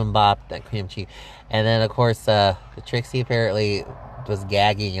the bibimbap, that cream cheese. And then, of course, Trixie apparently was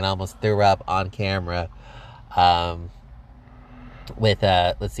gagging and almost threw up on camera with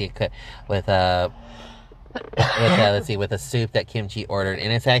a soup that Kimchi ordered.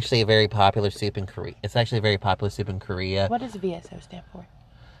 And it's actually a very popular soup in Korea. What does VSO stand for?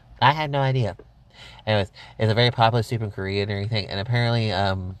 I had no idea. Anyways, it's a very popular soup in Korea and everything. And apparently,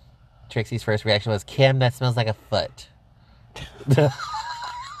 Trixie's first reaction was, Kim, that smells like a foot.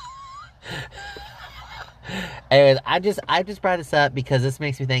 Anyways, I just brought this up because this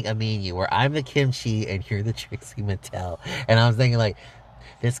makes me think of me and you, where I'm the Kimchi and you're the Trixie Mattel. And I was thinking, like,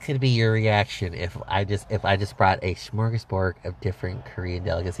 this could be your reaction if I just brought a smorgasbord of different Korean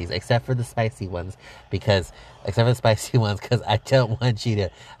delicacies, except for the spicy ones, because I don't want you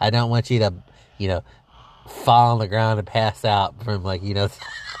to, you know, fall on the ground and pass out from, like, you know,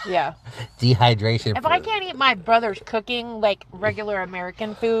 yeah, dehydration. If I can't eat my brother's cooking like regular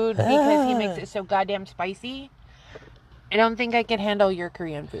American food because he makes it so goddamn spicy, I don't think I can handle your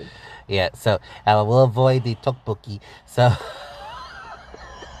Korean food. Yeah, so we'll avoid the tteokbokki. So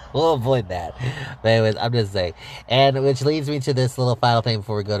we'll avoid that. But anyways, I'm just saying. And which leads me to this little final thing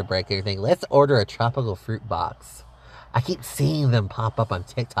before we go to break and everything. Let's order a tropical fruit box. I keep seeing them pop up on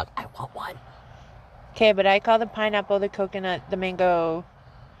TikTok. I want one. Okay, but I call the pineapple, the coconut, the mango.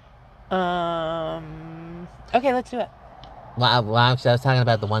 Okay, let's do it. Well, actually, I was talking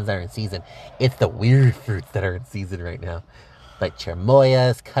about the ones that are in season. It's the weird fruits that are in season right now. Like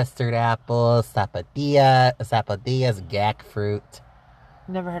chermoyas, custard apples, sapodillas, gack fruit.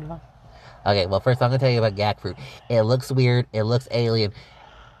 Never heard of them. Okay, well, first I'm going to tell you about gack fruit. It looks weird. It looks alien.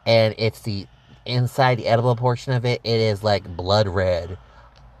 And it's the inside, the edible portion of it, it is like blood red.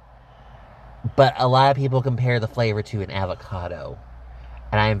 But a lot of people compare the flavor to an avocado.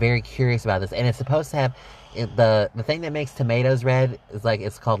 And I am very curious about this. And it's supposed to have, the thing that makes tomatoes red is like,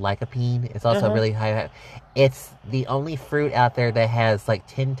 it's called lycopene. It's also really high. It's the only fruit out there that has like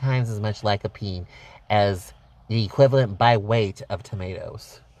 10 times as much lycopene as the equivalent by weight of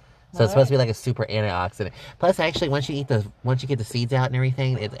tomatoes. So it's supposed to be like a super antioxidant. Plus, actually, once you get the seeds out and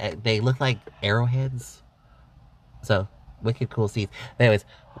everything, they look like arrowheads. So, wicked cool seeds. Anyways,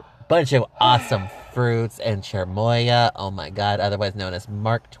 bunch of awesome fruits and chermoya. Oh my god, otherwise known as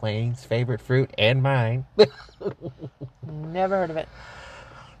Mark Twain's favorite fruit and mine. Never heard of it.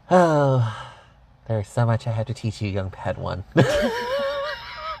 Oh, there's so much I have to teach you, young Padawan.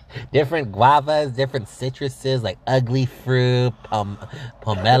 Different guavas, different citruses, like ugly fruit,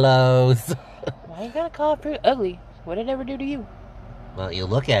 pomelos. Why you gotta call it fruit ugly? What did it ever do to you? Well, you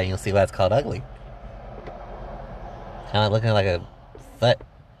look at it and you'll see why it's called ugly. Kind of looking like a foot.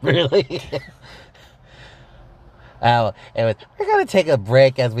 Really? Oh, anyways, we're going to take a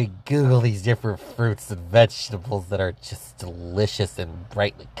break as we Google these different fruits and vegetables that are just delicious and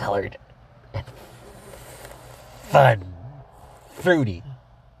brightly colored and fun. Fruity.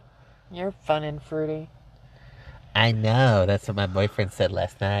 You're fun and fruity. I know. That's what my boyfriend said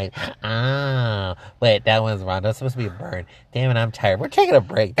last night. Ah. Wait, that one's wrong. That's supposed to be a burn. Damn it, I'm tired. We're taking a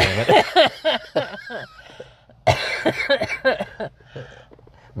break, damn it.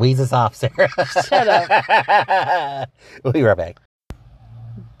 Wheeze us off, Sarah. Shut up. We'll be right back.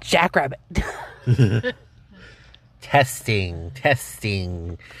 Jackrabbit. Testing.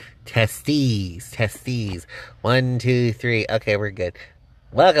 Testes. 1, 2, 3. Okay, we're good.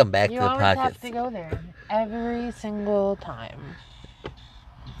 Welcome back to the podcast. You always have to go there every single time.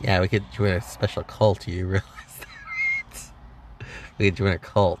 Yeah, we could join a special cult. You realize that? We could join a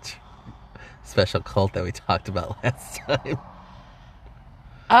cult. Special cult that we talked about last time.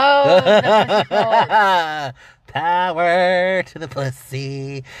 Oh, that's what Power to the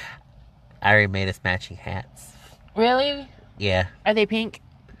pussy. I already made us matching hats. Really? Yeah. Are they pink?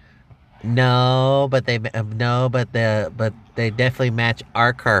 No, but they definitely match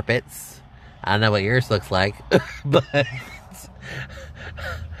our carpets. I don't know what yours looks like, but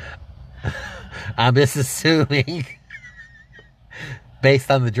I'm just assuming based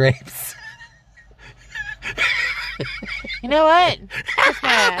on the drapes. You know what?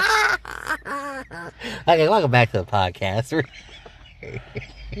 Okay, welcome back to the podcast.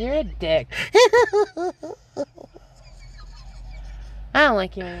 You're a dick. I don't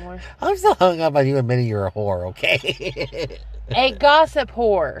like you anymore. I'm still hung up on you admitting you're a whore, okay? A gossip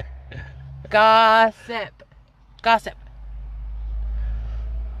whore. Gossip. Gossip.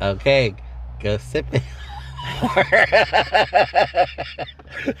 Okay, go sip it.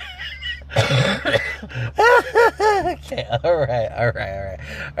 Okay, all right.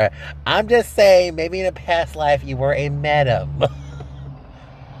 I'm just saying, maybe in a past life you were a madam.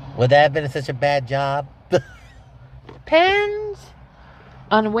 Would that have been such a bad job? Depends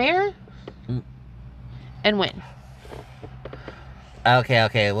on where and when.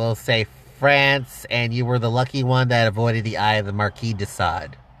 Okay, we'll say France, and you were the lucky one that avoided the eye of the Marquis de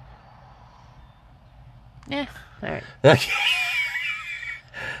Sade. Yeah, alright. Okay.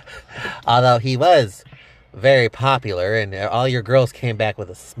 Although he was very popular, and all your girls came back with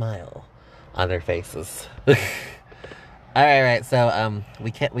a smile on their faces. All right. So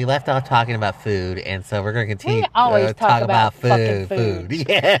we left off talking about food, and so we're gonna continue. We always talk about food.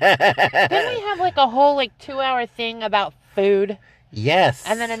 Yeah. Didn't we have like a whole 2-hour thing about food? Yes.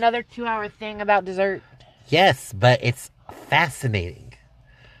 And then another 2-hour thing about dessert. Yes, but it's fascinating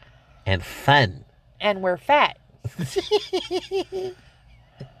and fun. And we're fat.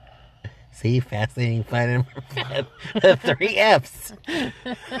 See, fascinating, fun, and fat. The 3 F's.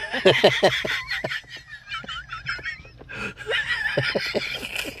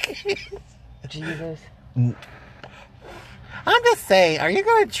 Jesus. I'm just saying, are you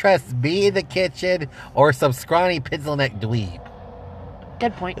going to trust me in the kitchen or some scrawny pencil neck dweeb?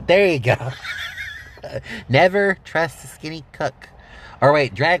 Good point. There you go. Never trust a skinny cook. Or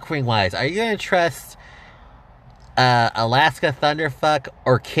wait, drag queen wise, are you going to trust Alaska Thunderfuck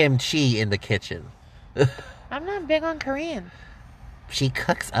or kimchi in the kitchen? I'm not big on Korean. She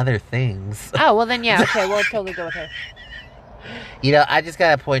cooks other things. Oh, well then, yeah, okay, we'll totally go with her. You know, I just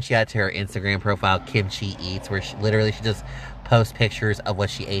gotta point you out to her Instagram profile, Kimchi Eats, where she just posts pictures of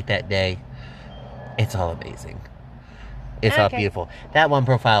what she ate that day. It's all amazing. It's all beautiful. That one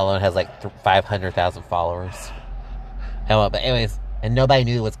profile alone has 500,000 followers. But anyways, and nobody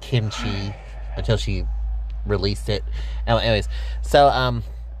knew it was kimchi until she released it. Anyways, so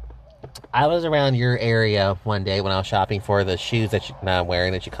I was around your area one day when I was shopping for the shoes that I'm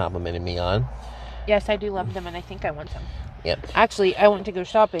wearing that you complimented me on. Yes, I do love them, and I think I want some. Yep. Actually, I went to go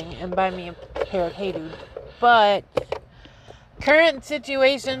shopping and buy me a pair of Hey Dude, but current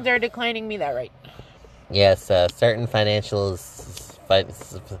situations are declining me that right. Yes, certain financial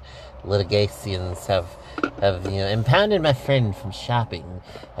litigations have impounded my friend from shopping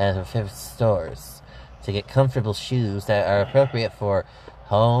at thrift stores to get comfortable shoes that are appropriate for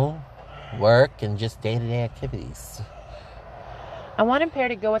home, work, and just day-to-day activities. I want a pair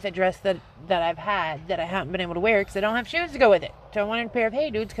to go with a dress that I've had that I haven't been able to wear because I don't have shoes to go with it. So I wanted a pair of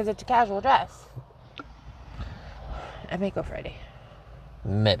Hey Dudes because it's a casual dress. I may go Friday.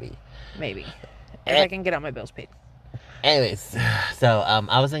 Maybe. If I can get all my bills paid. Anyways, so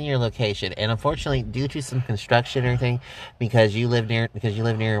I was in your location, and unfortunately, due to some construction and everything, because you live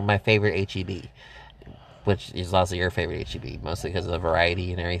near my favorite HEB, which is also your favorite HEB, mostly because of the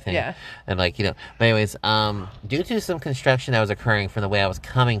variety and everything. Yeah. And but anyways, due to some construction that was occurring from the way I was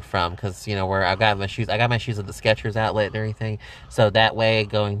coming from, because where I got my shoes at the Skechers outlet and everything. So that way,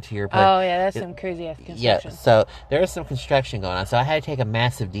 going to your place. Oh yeah, that's some crazy ass construction. Yeah. So there was some construction going on. So I had to take a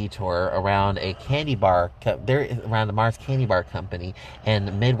massive detour around a candy bar, around the Mars Candy Bar Company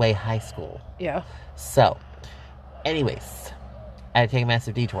and Midway High School. Yeah. So, anyways, I had to take a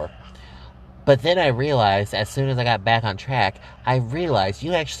massive detour. But then I realized, as soon as I got back on track,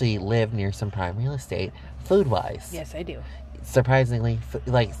 you actually live near some prime real estate, food-wise. Yes, I do. Surprisingly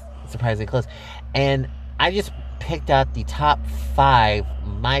close. And I just picked out the top 5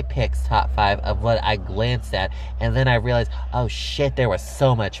 of what I glanced at. And then I realized, oh shit, there was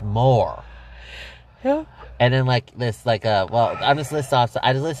so much more. Yeah. And then I just listed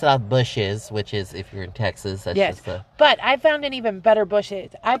off Bush's, which is, if you're in Texas, that's yes. But I found an even better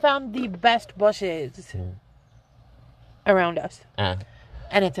Bush's. I found the best Bush's around us. And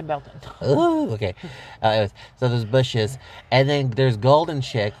it's in Belton. Ooh, okay. Anyways, so there's Bush's, and then there's Golden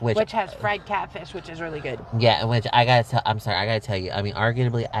Chick, which has fried catfish, which is really good. Yeah, which I gotta tell you, I mean,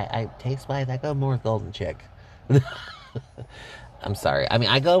 arguably, I taste-wise, I go more with Golden Chick. I'm sorry. I mean,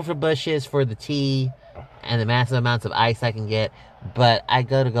 I go for Bush's for the tea and the massive amounts of ice I can get, but I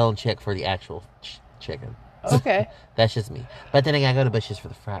go to Golden Chick for the actual chicken. Okay. That's just me. But then again, I go to Bush's for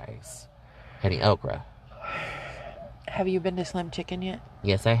the fries and the okra. Have you been to Slim Chicken yet?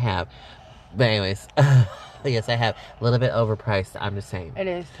 Yes, I have. But anyways, yes, I have a little bit overpriced. I'm just saying. It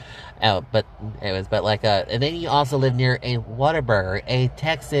is. Oh, but anyways, but like, and then you also live near a Whataburger, a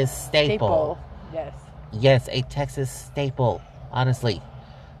Texas staple. Yes. Yes, a Texas staple. Honestly,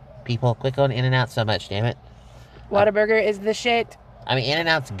 people, quit going In-N-Out so much, damn it. Whataburger is the shit. I mean,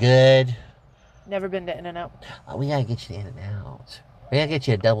 In-N-Out's good. Never been to In-N-Out. Oh, we gotta get you to In-N-Out. We gotta get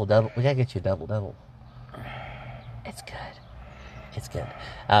you a double-double. We gotta get you a double-double. It's good. It's good.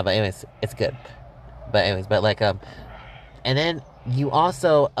 But anyways, it's good. But anyways, but like, and then you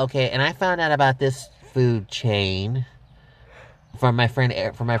also, okay, and I found out about this food chain from my friend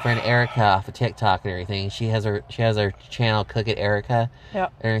Erica off of TikTok and everything. She has her channel Cook It Erica.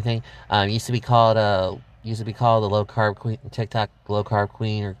 Yep. And everything. Used to be called the low carb queen, TikTok low carb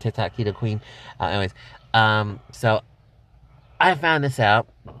queen, or TikTok keto queen. Anyways, so I found this out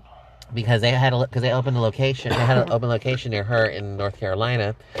because they opened a location. They had an open location near her in North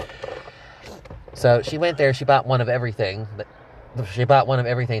Carolina. So she went there. She bought one of everything. She bought one of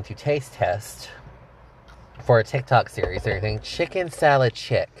everything to taste test for a TikTok series. Everything chicken salad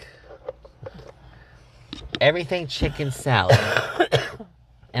chick. Everything chicken salad.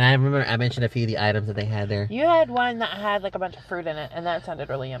 And I remember I mentioned a few of the items that they had there. You had one that had like a bunch of fruit in it, and that sounded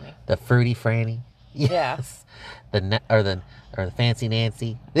really yummy. The fruity Franny. Yes. Yeah. The Fancy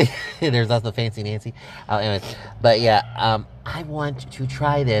Nancy. There's also Fancy Nancy. Anyways, but yeah, I want to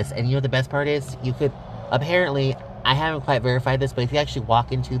try this. And you know what the best part is? You could, apparently, I haven't quite verified this, but if you actually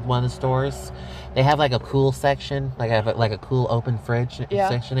walk into one of the stores, they have like a cool section, like a cool open fridge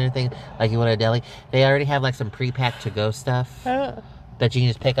section and everything, like you would at a deli. They already have like some pre-packed to-go stuff that you can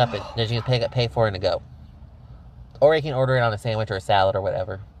just pick up and pay for and to go. Or you can order it on a sandwich or a salad or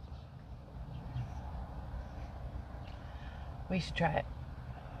whatever. We should try it.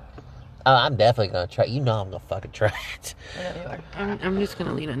 Oh, I'm definitely gonna try. You know I'm gonna fucking try it. I know you are. I'm just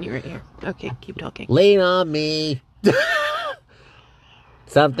gonna lean on you right here. Okay, keep talking. Lean on me.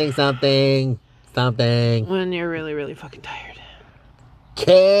 Something. When you're really, really fucking tired.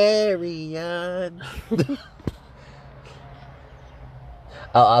 Carry on.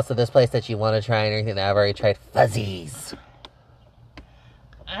 Oh, also this place that you want to try and everything that I've already tried, Fuzzies.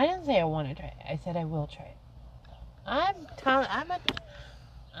 I didn't say I want to try it. I said I will try it. I'm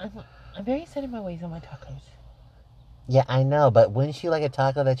very set in my ways on my tacos. Yeah, I know, but wouldn't you like a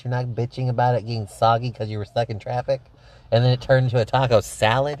taco that you're not bitching about it getting soggy because you were stuck in traffic? And then it turned into a taco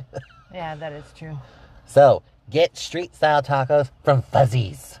salad? Yeah, that is true. So, get street-style tacos from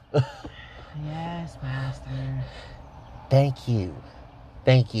Fuzzies. Yes, master. Thank you.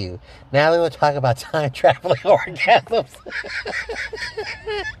 Now we will talk about time-traveling orgasms.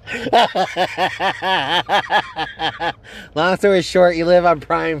 Long story short, you live on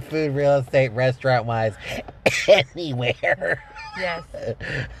prime food, real estate, restaurant-wise, anywhere. Yes.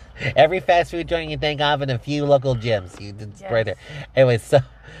 Every fast food joint you think of and a few local gyms. It's right there. Anyway,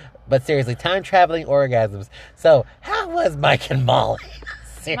 but seriously, time-traveling orgasms. So, how was Mike and Molly?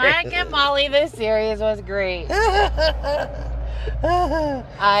 Mike and Molly, this series was great.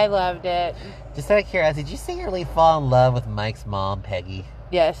 I loved it. Just out of curiosity, did you secretly fall in love with Mike's mom, Peggy?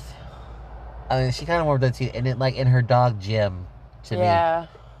 Yes. I mean, she kind of warmed up to you, and it, like in her dog Jim, to me. Yeah.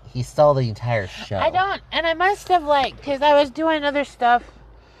 He stole the entire show. And I must have because I was doing other stuff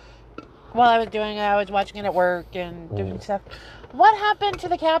while I was doing it. I was watching it at work and doing stuff. What happened to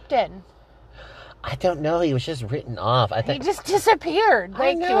the captain? I don't know. He was just written off. He just disappeared.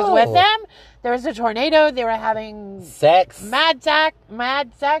 I know. She was with them. There was a tornado. They were having sex. Mad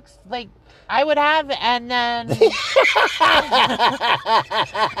sex. Like I would have, and then and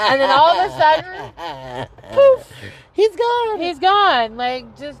then all of a sudden, poof, he's gone.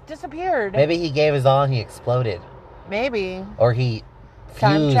 Like just disappeared. Maybe he gave his all and he exploded. Maybe. Or he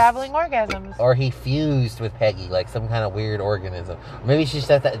time traveling orgasms. Or he fused with Peggy, like some kind of weird organism. Maybe she's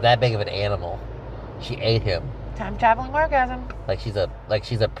just that big of an animal. She ate him. Time traveling orgasm. Like she's a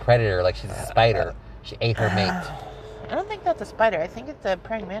predator, like she's a spider. She ate her mate. I don't think that's a spider. I think it's a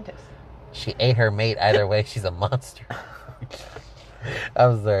praying mantis. She ate her mate. Either way, she's a monster.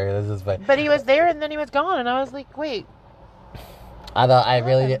 I'm sorry, this is fine. But he was there and then he was gone, and I was like, wait. Although I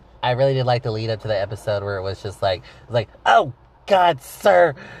really did like the lead up to the episode where it was just like, oh God,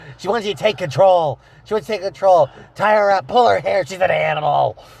 sir, she wants you to take control. Tie her up, pull her hair. She's an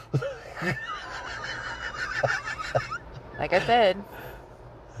animal. Like I said.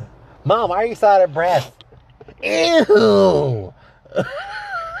 Mom, why are you so out of breath? Ew.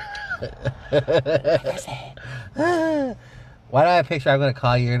 Like I said. Why do I picture I'm going to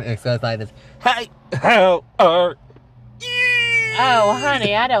call you and it goes like this? Hey, how are you? Oh,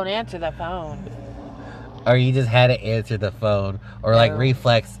 honey, I don't answer the phone. Or you just had to answer the phone. Or like No.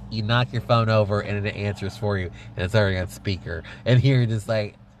 reflex, you knock your phone over and it answers for you. And it's already on speaker. And you're just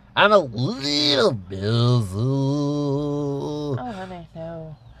like, I'm a little busy. Oh, honey,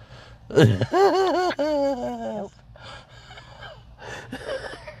 no. Nope.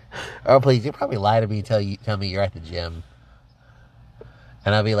 Oh, please, you probably lie to me and tell me you're at the gym.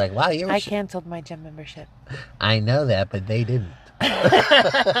 And I'll be like, wow, I canceled my gym membership. I know that, but they didn't.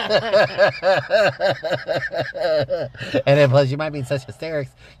 And then plus you might be in such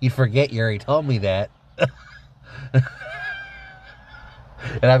hysterics, you forget you already told me that.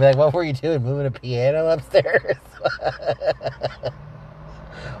 And I'd be like, what were you doing? Moving a piano upstairs?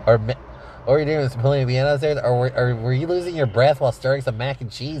 Or what were you doing? Was pulling a piano upstairs? Or were you losing your breath while stirring some mac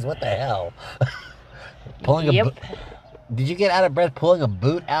and cheese? What the hell? Yep. Did you get out of breath pulling a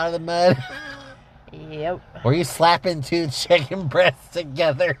boot out of the mud? Yep. Were you slapping two chicken breasts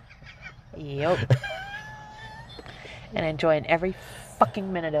together? Yep. And enjoying every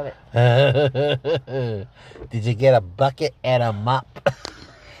fucking minute of it. Did you get a bucket and a mop?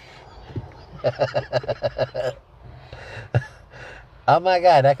 Oh my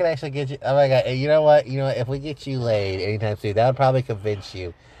god, that could actually get you. Oh my god, you know what? If we get you laid anytime soon, that would probably convince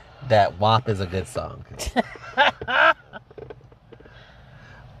you that WAP is a good song.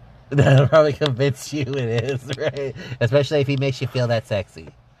 That'll probably convince you it is, right? Especially if he makes you feel that sexy.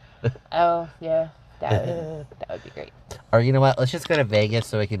 Oh, yeah. That would be great. Or you know what? Let's just go to Vegas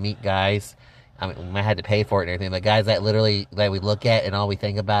so we can meet guys. I mean, we might have to pay for it and everything, but guys that literally, that we look at and all we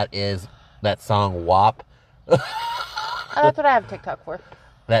think about is that song WAP. Oh, that's what I have TikTok for.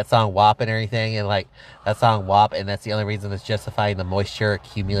 That song WAP and everything, and like, that song WAP, and that's the only reason that's justifying the moisture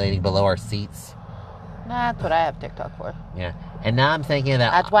accumulating below our seats. That's what I have TikTok for. Yeah. And now I'm thinking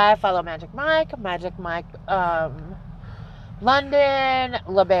that... That's why I follow Magic Mike, London,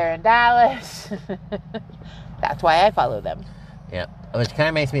 LeBaron Dallas. That's why I follow them. Yeah. Which kind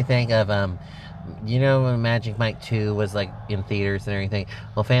of makes me think of, when Magic Mike 2 was like in theaters and everything?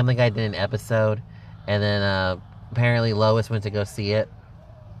 Well, Family Guy did an episode, and then apparently Lois went to go see it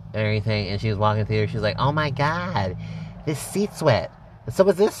and everything, and she was walking through, she was like, oh my god, this seat's wet. And so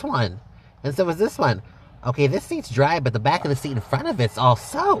was this one. And so was this one. Okay, this seat's dry, but the back of the seat in front of it's all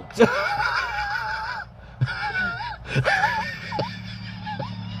soaked.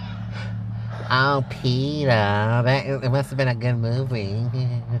 Oh, Peter, it must have been a good movie.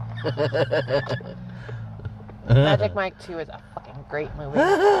 Magic Mike 2 is a fucking great movie.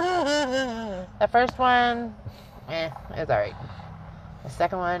 The first one, it was alright. The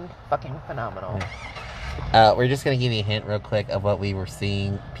second one, fucking phenomenal. We're just going to give you a hint real quick of what we were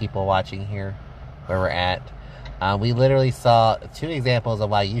seeing people watching here, where we're at. We literally saw 2 examples of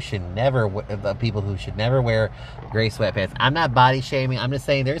why you should never, people who should never wear gray sweatpants. I'm not body shaming. I'm just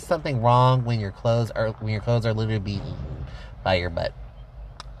saying there's something wrong when your clothes are literally being eaten by your butt.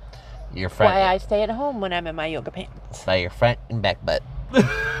 Your front. Why I stay at home when I'm in my yoga pants. By your front and back butt. That's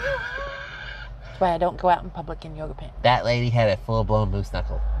why I don't go out in public in yoga pants. That lady had a full-blown moose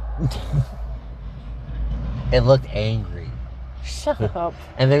knuckle. It looked angry. Shut up.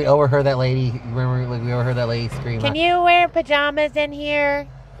 And then we overheard that lady. Remember, like, we overheard that lady scream. Can you wear pajamas in here?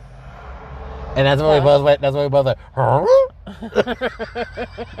 And that's when we both went. That's when we both went. Huh?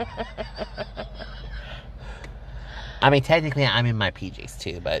 I mean, technically, I'm in my PJs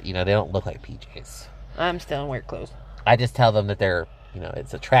too, but they don't look like PJs. I'm still in work clothes. I just tell them that they're,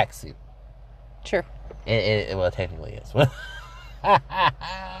 it's a tracksuit. Sure. It technically is.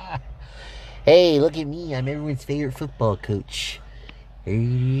 Hey, look at me. I'm everyone's favorite football coach. Yep.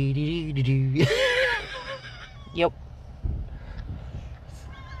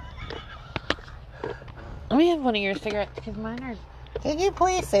 Let me have one of your cigarettes because mine are... Can you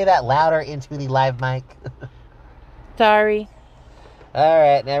please say that louder into the live mic? Sorry.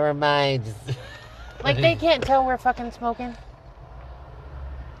 Alright, never mind. Like they can't tell we're fucking smoking?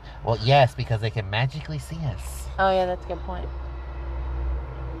 Well, yes, because they can magically see us. Oh yeah, that's a good point.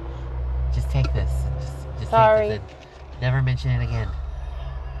 Just take this. Just Sorry. Take this and never mention it again.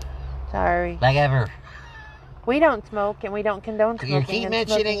 Sorry. Like ever. We don't smoke and we don't condone smoking. You keep and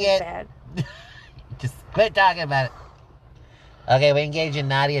mentioning smoking is bad. Just quit talking about it. Okay, we engage in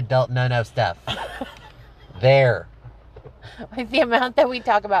naughty adult no-no stuff. There. Like the amount that we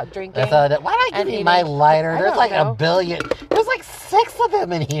talk about drinking. That's all. Why did I give you my lighter? There's like know. a billion. There's like 6 of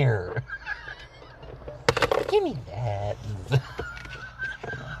them in here. Give me that.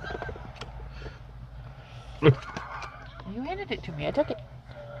 You handed it to me. I took it.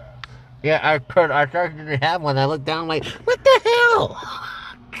 Yeah, I started to have one. I looked down like, what the hell?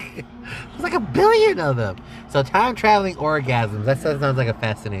 There's like a billion of them. So time traveling orgasms. That sounds like a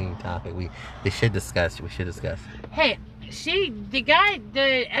fascinating topic. We should discuss. Hey,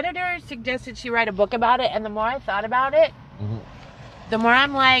 the editor suggested she write a book about it, and the more I thought about it, the more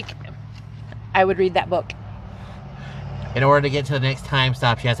I'm like, I would read that book. In order to get to the next time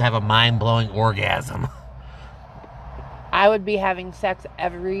stop, she has to have a mind-blowing orgasm. I would be having sex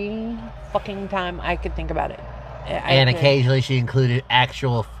every fucking time I could think about it. Occasionally she included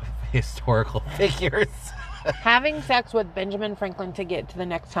actual historical figures. Having sex with Benjamin Franklin to get to the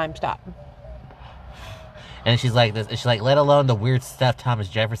next time stop. And she's like, let alone the weird stuff Thomas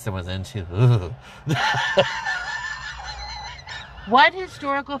Jefferson was into. Ooh. What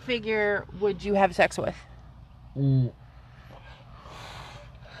historical figure would you have sex with? Give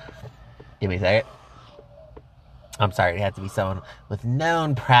me a second. I'm sorry, it had to be someone with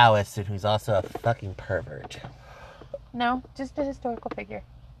known prowess and who's also a fucking pervert. No, just a historical figure.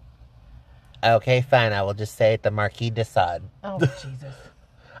 Okay, fine. I will just say it, the Marquis de Sade. Oh, Jesus.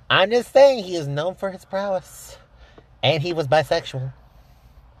 I'm just saying he is known for his prowess. And he was bisexual.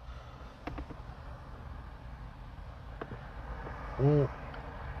 And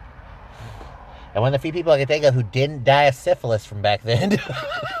one of the few people I can think of who didn't die of syphilis from back then.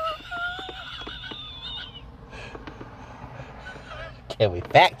 Can we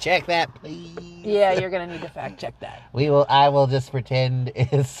fact check that, please? Yeah, you're gonna need to fact check that. I will just pretend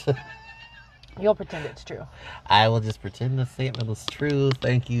it's... You'll pretend it's true. I will just pretend the statement is true.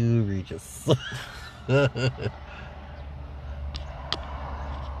 Thank you, Regis. Okay,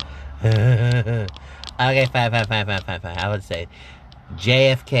 fine. I would say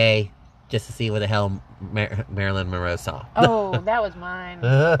JFK, just to see what the hell Marilyn Monroe saw. Oh, that was mine.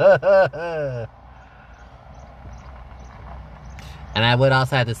 And I would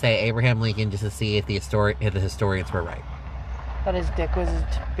also have to say Abraham Lincoln, just to see if the historians were right. That his dick was as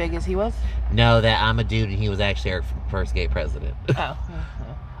big as he was? No, that I'm a dude and he was actually our first gay president. Oh.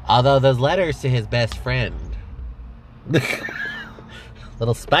 Although those letters to his best friend...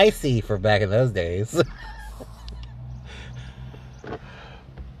 little spicy for back in those days.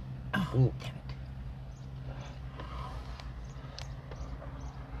 Oh, damn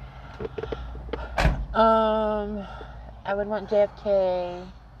it. I would want JFK,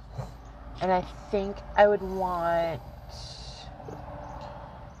 and I think I would want...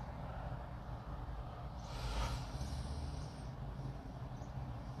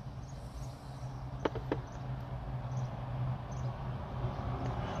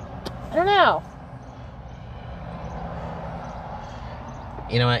 I don't know.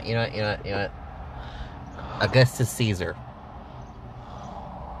 You know what? Augustus Caesar.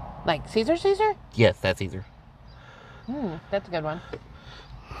 Like Caesar? Yes, that's Caesar. That's a good one.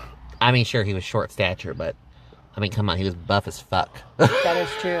 I mean, sure, he was short stature, but I mean, come on, he was buff as fuck. That is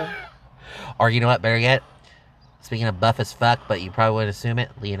true. Or you know what, better yet? Speaking of buff as fuck, but you probably wouldn't assume it,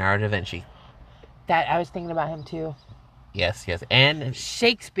 Leonardo da Vinci. That, I was thinking about him too. Yes. And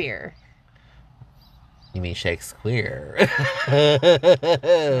Shakespeare. You mean Shakespeare.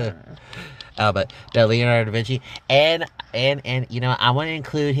 Oh, but no, Leonardo da Vinci. And you know, I want to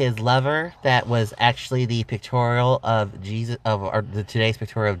include his lover that was actually the pictorial of Jesus, today's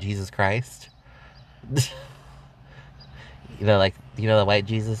pictorial of Jesus Christ. the white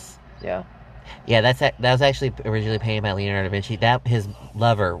Jesus? Yeah. Yeah, that was actually originally painted by Leonardo da Vinci. That his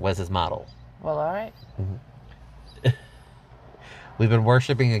lover was his model. Well, all right. Mm-hmm. We've been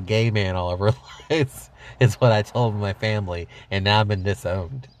worshiping a gay man all of our lives. Is what I told my family, and now I've been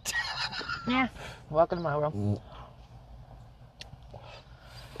disowned. Yeah. Welcome to my world.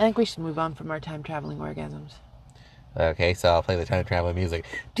 I think we should move on from our time traveling orgasms. Okay, so I'll play the time traveling music.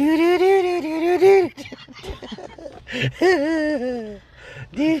 Do do do do do do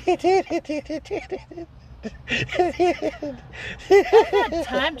do. That's not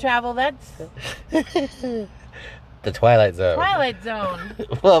time travel, that's the Twilight Zone. Twilight Zone.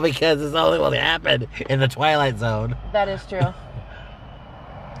 Well, because it's only what happened in the Twilight Zone. That is true.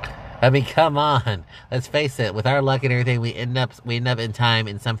 I mean, come on. Let's face it. With our luck and everything, we end up in time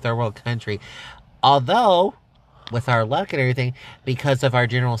in some third world country. Although, with our luck and everything, because of our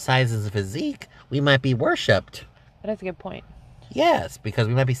general sizes and physique, we might be worshipped. That is a good point. Yes, because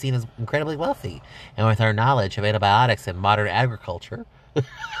we might be seen as incredibly wealthy. And with our knowledge of antibiotics and modern agriculture,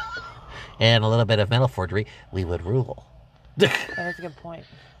 and a little bit of metal forgery, we would rule. That is a good point.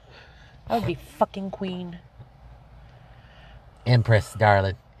 I would be fucking queen. Empress,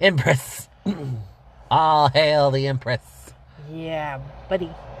 darling. Empress. All hail the Empress. Yeah,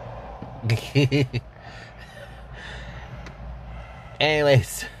 buddy.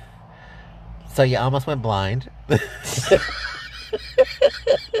 Anyways, so you almost went blind.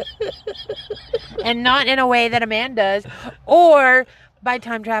 And not in a way that a man does, or by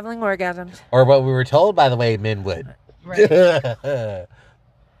time traveling orgasms. Or what we were told, by the way, men would. Right.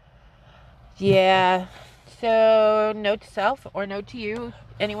 Yeah. So, note to self, or note to you,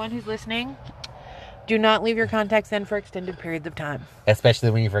 anyone who's listening, do not leave your contacts in for extended periods of time.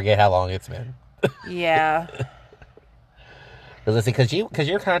 Especially when you forget how long it's been. Yeah. Because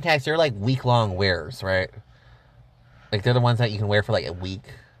your contacts, they're like week-long wears, right? Like, they're the ones that you can wear for like a week.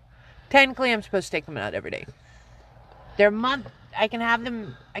 Technically, I'm supposed to take them out every day. They're a month. I can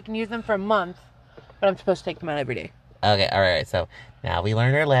use them for a month, but I'm supposed to take them out every day. Okay, alright, so now we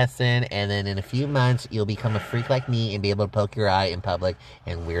learned our lesson, and then in a few months, you'll become a freak like me and be able to poke your eye in public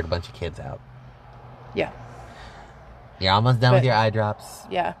and weird a bunch of kids out. Yeah. You're almost done with your eye drops.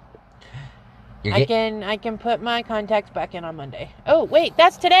 Yeah. I can put my contacts back in on Monday. Oh, wait,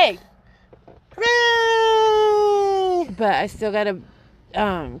 that's today. Hooray! But I still gotta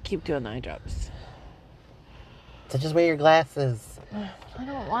keep doing the eye drops. So just wear your glasses. I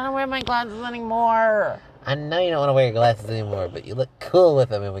don't want to wear my glasses anymore. I know you don't want to wear your glasses anymore, but you look cool with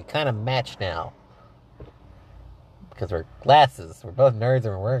them, and we kind of match now. Because we're glasses. We're both nerds,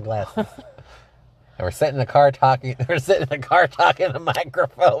 and we're wearing glasses. And we're sitting in the car talking. We're sitting in the car talking in a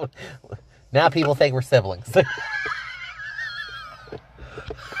microphone. Now people think we're siblings.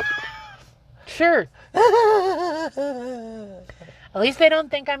 Sure. At least they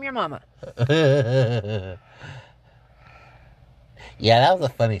don't think I'm your mama. Yeah, that was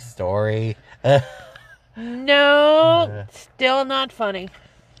a funny story. No, still not funny.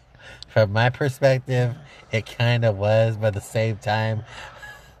 From my perspective, it kind of was, but at the same time,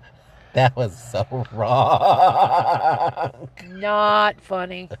 that was so wrong. Not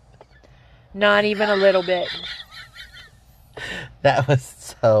funny. Not even a little bit. That was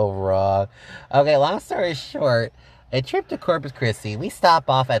so wrong. Okay, long story short, a trip to Corpus Christi, we stop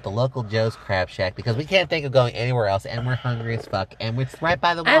off at the local Joe's Crab Shack because we can't think of going anywhere else, and we're hungry as fuck, and it's right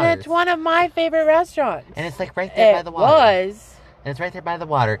by the water. And it's one of my favorite restaurants. And it's like right there by the water. It was. And it's right there by the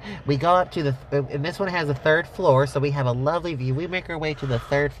water. We go up to and this one has a third floor, so we have a lovely view. We make our way to the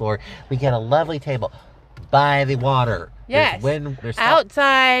third floor. We get a lovely table by the water. Yes. There's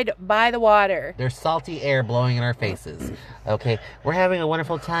outside by the water. There's salty air blowing in our faces. Okay, we're having a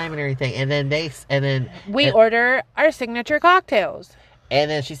wonderful time and everything. And then we order our signature cocktails. And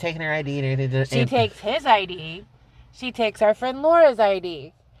then she's taking her ID and everything. She takes his ID. She takes our friend Laura's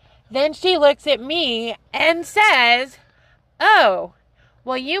ID. Then she looks at me and says, "Oh,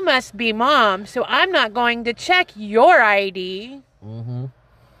 well, you must be Mom, so I'm not going to check your ID." Mm-hmm.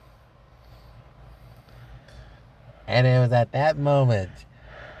 And it was at that moment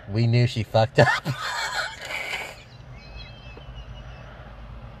we knew she fucked up.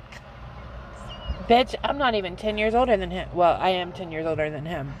 Bitch, I'm not even 10 years older than him. Well, I am 10 years older than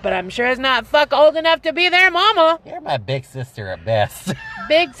him, but I'm sure as not fuck old enough to be their mama. You're my big sister at best.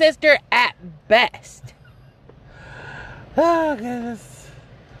 Big sister at best. Oh, goodness.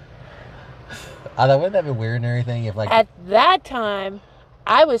 Although, wouldn't that be weird and everything if, like... At that time,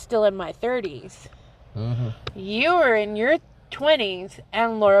 I was still in my 30s. Mm-hmm. You were in your 20s,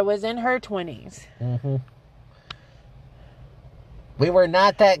 and Laura was in her 20s. Mm-hmm. We were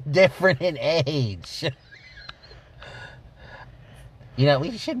not that different in age. You know,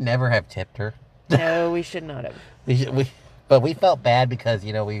 we should never have tipped her. No, we should not have. But we felt bad because,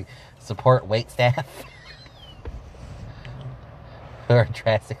 you know, we support wait staff who are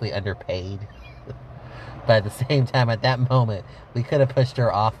drastically underpaid. But at the same time, at that moment, we could have pushed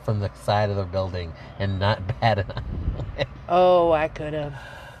her off from the side of the building and not bad enough. Oh, I could have.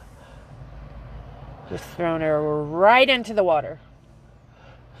 Just thrown her right into the water.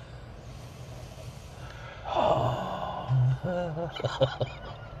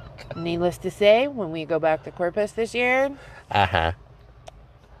 Needless to say, when we go back to Corpus this year, Uh-huh.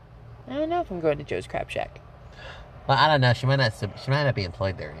 I don't know if I'm going to Joe's Crab Shack. Well, I don't know. She might not be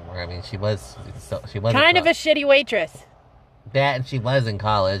employed there anymore. I mean, she was Kind of a shitty waitress. That, and she was in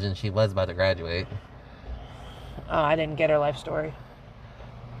college, and she was about to graduate. Oh, I didn't get her life story.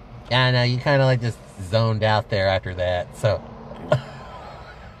 Yeah, I know. You kind of like just zoned out there after that, so...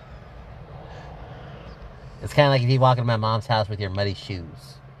 It's kind of like if you walk into my mom's house with your muddy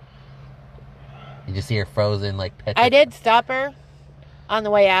shoes. You just see her frozen, like... I did stop her on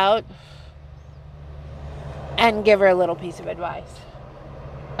the way out and give her a little piece of advice.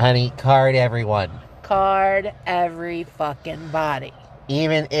 Honey, card everyone. Card every fucking body.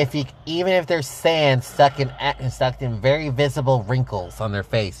 Even if there's sand stuck in very visible wrinkles on their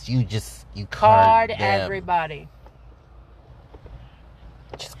face, you card them. Everybody.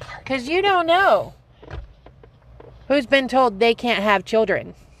 Just card. Because you don't know who's been told they can't have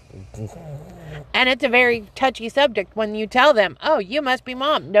children. And it's a very touchy subject when you tell them, oh, you must be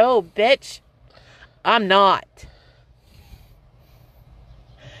mom. No, bitch. I'm not.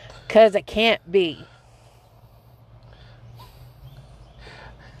 Because it can't be.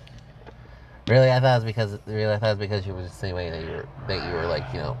 Really, I thought it was because you were just the same way that you were like,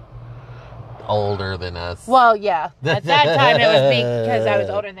 older than us. Well, yeah. At that time, it was because I was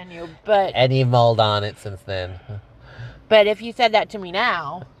older than you, but... And you've mulled on it since then. But if you said that to me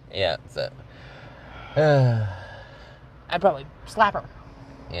now... Yeah, so... I'd probably slap her.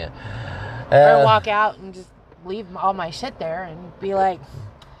 Yeah. Or walk out and just leave all my shit there and be like,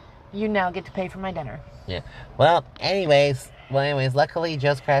 you now get to pay for my dinner. Yeah. Well, anyways, luckily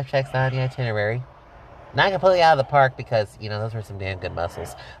Joe's Crab Shack's not on the itinerary. Not completely out of the park because, those were some damn good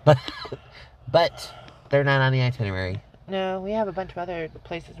mussels. But they're not on the itinerary. No, we have a bunch of other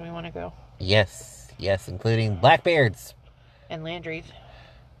places we want to go. Yes, including Blackbeard's. And Landry's.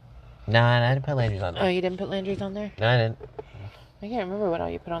 No, I didn't put Landry's on there. Oh, you didn't put Landry's on there? No, I didn't. I can't remember what all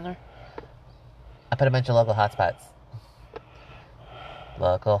you put on there. I put a bunch of local hotspots.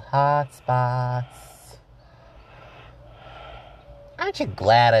 Local hotspots. Aren't you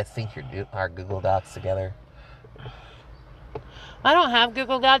glad I synced our Google Docs together? I don't have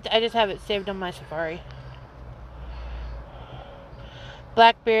Google Docs. I just have it saved on my Safari.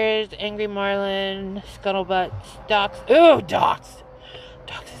 Blackbeard's, Angry Marlin, Scuttlebutts, Docs. Ooh, Docs!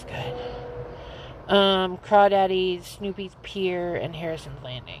 Docs is good. Crawdaddy's, Snoopy's Pier, and Harrison's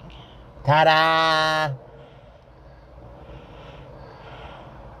Landing. Ta-da!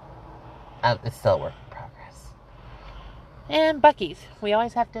 It's still a work in progress. And Buc-ee's. We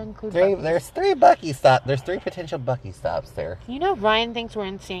always have to include Buc-ee's. There's 3 Buc-ee stops. There's 3 potential Buc-ee stops there. Ryan thinks we're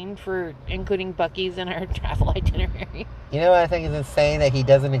insane for including Buc-ee's in our travel itinerary. You know what I think is insane? That he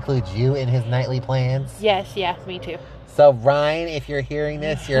doesn't include you in his nightly plans? Yes, yeah, me too. So, Ryan, if you're hearing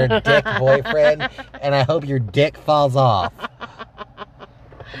this, you're a dick boyfriend, and I hope your dick falls off.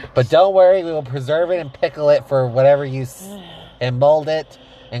 But don't worry, we will preserve it and pickle it for whatever use, and mold it,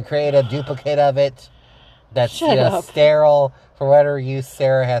 and create a duplicate of it that's, sterile for whatever use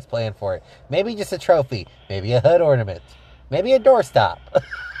Sarah has planned for it. Maybe just a trophy. Maybe a hood ornament. Maybe a doorstop.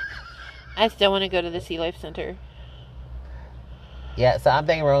 I still want to go to the Sea Life Center. Yeah, so I'm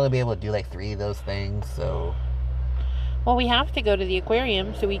thinking we're only going to be able to do like 3 of those things, so... Well, we have to go to the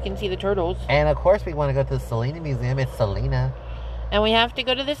aquarium so we can see the turtles. And of course we want to go to the Selena Museum. It's Selena. And we have to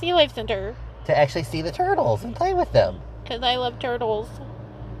go to the Sea Life Center. To actually see the turtles and play with them. Because I love turtles.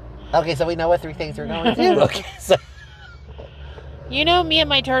 Okay, so we know what 3 things we're going to do. Okay, so... me and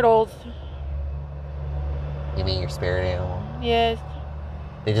my turtles. You mean your spirit animal? Yes.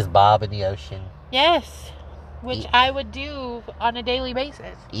 They just bob in the ocean. Yes. Which I would do on a daily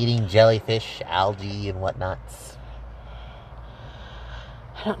basis. Eating jellyfish, algae, and whatnots.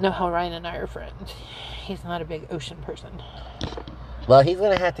 I don't know how Ryan and I are friends. He's not a big ocean person. Well, he's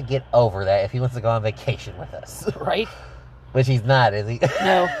going to have to get over that if he wants to go on vacation with us. Right? Which he's not, is he?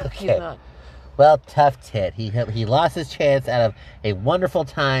 No, Okay. he's not. Well, tough tit. He lost his chance out of a wonderful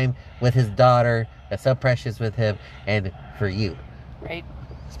time with his daughter that's so precious with him and for you. Right.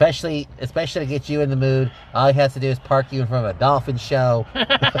 Especially to get you in the mood. All he has to do is park you in front of a dolphin show.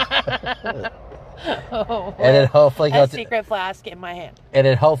 Oh, and then hopefully go a secret flask in my hand. And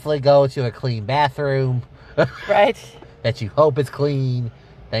then hopefully go to a clean bathroom. Right. That you hope is clean.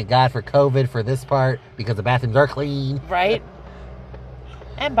 Thank God for COVID for this part, because the bathrooms are clean. Right.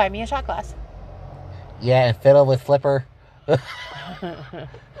 And buy me a shot glass. Yeah, and fiddle with Flipper. Shut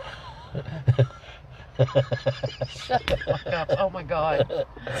the fuck up. Oh my God.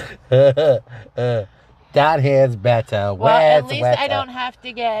 That hands better. Well, at least I don't have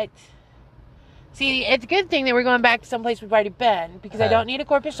to get... See, it's a good thing that we're going back to someplace we've already been, because I don't need a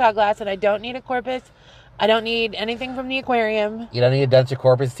Corpus shot glass, and I don't need a Corpus... I don't need anything from the aquarium. You don't need a bunch of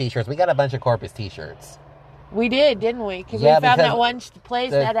Corpus t-shirts. We got a bunch of Corpus t-shirts. We did, didn't we? Because we found that one place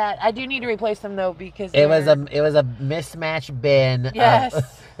that I do need to replace them though, because it was a mismatch bin. Yes,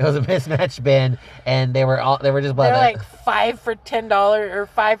 it was a mismatch bin, and they were just like 5 for $10 or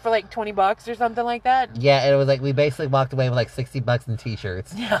 5 for like $20 or something like that. Yeah, and it was like we basically walked away with like $60 in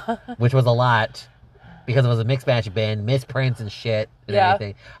t-shirts. Yeah, which was a lot. Because it was a mixed match bin, misprints and shit and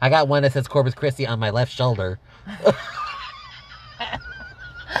everything. I got one that says Corpus Christi on my left shoulder. I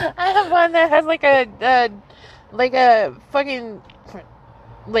have one that has like a fucking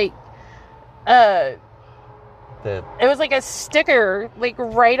it was like a sticker like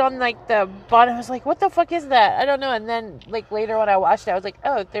right on like the bottom. I was like, what the fuck is that? I don't know. And then like later when I watched it, I was like,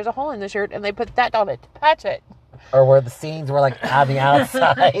 oh, there's a hole in the shirt, and they put that on it to patch it. Or where the seams were like on the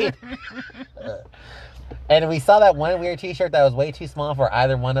outside. And we saw that one weird t-shirt that was way too small for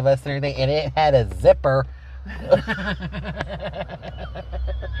either one of us and everything, and it had a zipper.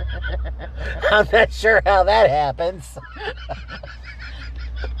 I'm not sure how that happens.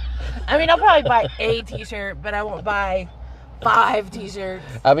 I mean, I'll probably buy a t-shirt, but I won't buy 5 t-shirts.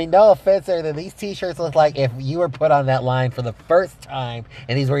 I mean, no offense there, that these t-shirts look like if you were put on that line for the first time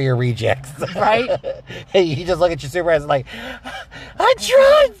and these were your rejects. Right? And you just look at your supervisor like, I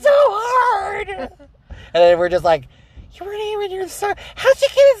tried so hard. And then we're just like, you weren't even your sir. How'd you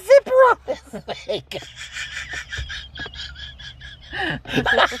get a zipper on this thing?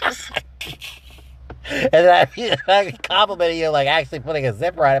 And then I complimented you like actually putting a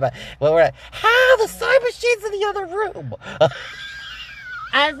zipper on it, but well, we're like, how the side machine's in the other room?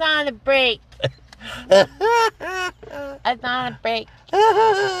 I was on a break. I was on a break.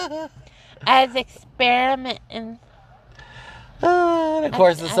 I was experimenting. And of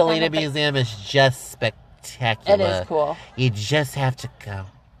course, the Selena Museum is just spectacular. It is cool. You just have to go.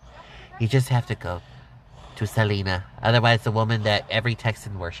 You just have to go to Selena. Otherwise, the woman that every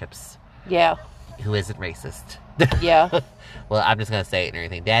Texan worships. Yeah. Who isn't racist. Yeah. Well, I'm just going to say it and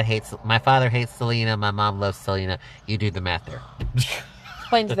everything. My father hates Selena. My mom loves Selena. You do the math there.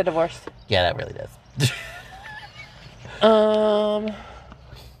 Explains the divorce. Yeah, that really does. Yeah.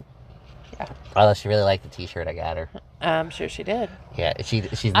 Although she really liked the t-shirt I got her. I'm sure she did. Yeah, she's.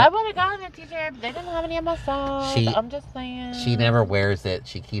 I would have gotten a t-shirt, but they didn't have any of my size. I'm just saying. She never wears it.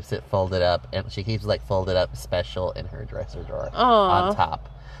 She keeps it folded up, and she keeps it folded up special in her dresser drawer. Aww. On top.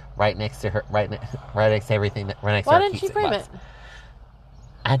 Right next to her, right next to everything. Right next to her. Why didn't she frame it?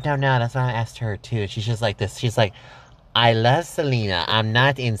 I don't know. That's what I asked her too. She's just like this. She's like, I love Selena. I'm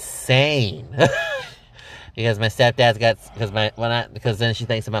not insane. Because my stepdad's got because then she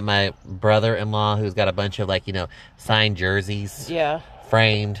thinks about my brother-in-law who's got a bunch of signed jerseys. Yeah.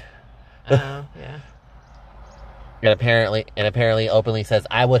 Framed. Yeah. And apparently openly says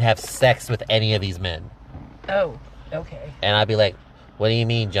I would have sex with any of these men. Oh. Okay. And I'd be like, what do you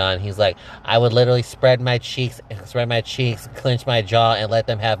mean, John? He's like, I would literally spread my cheeks, clench my jaw, and let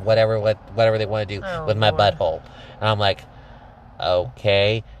them have whatever they want to do with my butthole. And I'm like,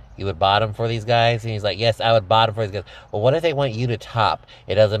 okay, you would bottom for these guys? And he's like, yes, I would bottom for these guys. Well, what if they want you to top?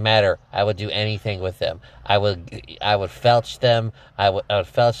 It doesn't matter. I would do anything with them. I would felch them. I would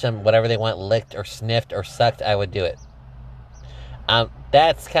felch them, whatever they want, licked or sniffed or sucked, I would do it.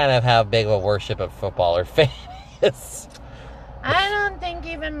 That's kind of how big of a worship of footballer fan is. I don't think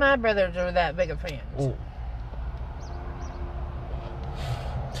even my brothers are that big of fans. Ooh.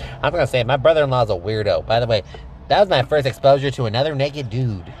 I'm going to say, my brother-in-law's a weirdo. By the way, that was my first exposure to another naked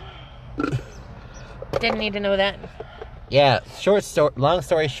dude. Didn't need to know that. Yeah, long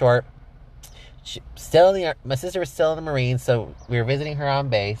story short, my sister was still in the Marines, so we were visiting her on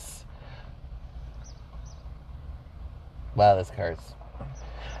base. Wow, this hurts.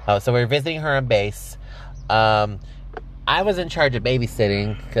 So we were visiting her on base. I was in charge of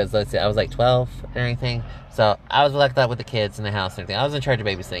babysitting because I was like 12 and everything. So I was locked up with the kids in the house and everything. I was in charge of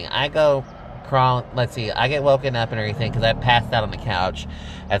babysitting. I go crawling. I get woken up and everything because I passed out on the couch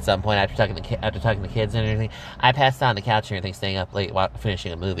at some point after talking to kids and everything. I passed out on the couch and everything, staying up late while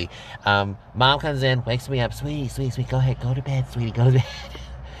finishing a movie. Mom comes in, wakes me up. Sweetie, go ahead, go to bed, sweetie, go to bed.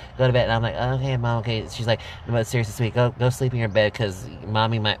 Go to bed. And I'm like, okay, Mom, okay. She's like, no, seriously, sweetie, go sleep in your bed because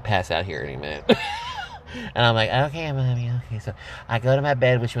Mommy might pass out here any minute. And I'm like, okay, Mommy, okay. So I go to my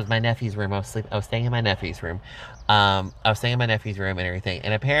bed, which was my nephew's room. I was staying in my nephew's room. And everything.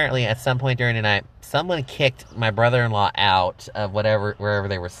 And apparently, at some point during the night, someone kicked my brother-in-law out of wherever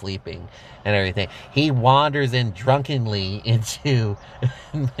they were sleeping and everything. He wanders in drunkenly into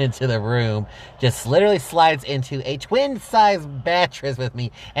the room, just literally slides into a twin-size mattress with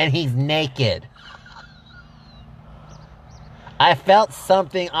me, and he's naked. I felt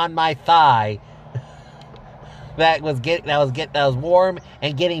something on my thigh that was warm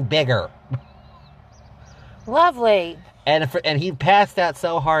and getting bigger. Lovely. And he passed out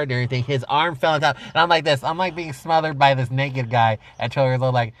so hard and everything, his arm fell on top. And I'm like this. I'm like being smothered by this naked guy at 12 years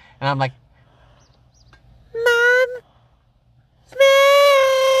old. And I'm like, Mom!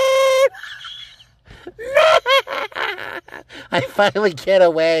 I finally get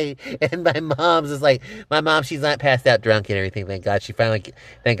away, and my mom, she's not passed out drunk and everything, thank God. She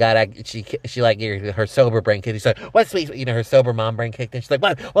she like her sober brain kicked. She's like, what's sweet? Her sober mom brain kicked in. She's like,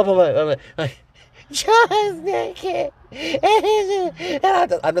 what? John's naked. And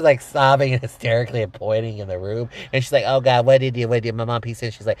I'm just like sobbing and hysterically and pointing in the room. And she's like, oh God, what did you? My mom peeks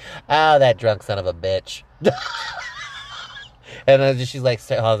in. She's like, oh, that drunk son of a bitch. And she's like,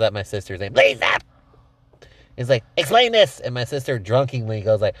 calls out my sister's name. Lisa! He's like, explain this. And my sister drunkenly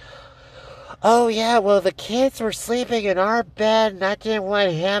goes like, oh, yeah, well, the kids were sleeping in our bed, and I didn't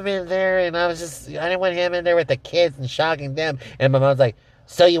want him in there, and I didn't want him in there with the kids and shocking them. And my mom's like,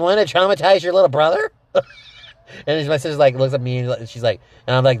 so you want to traumatize your little brother? And then my sister, like, looks at me, and she's like,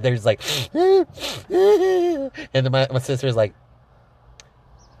 and I'm like, there's like, and then my sister's like,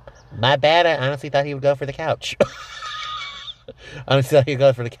 my bad, I honestly thought he would go for the couch. I honestly thought he would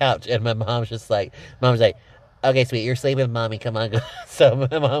go for the couch. And my mom's like, okay, sweet, you're sleeping with mommy, come on. So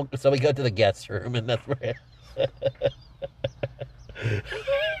we go to the guest room, and that's where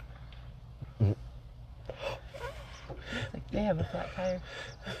Like, they have a flat tire.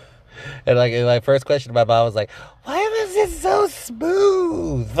 And like first question to my mom was like, why was it so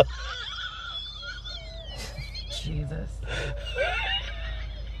smooth? Jesus.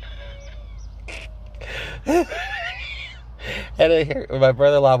 And then here, my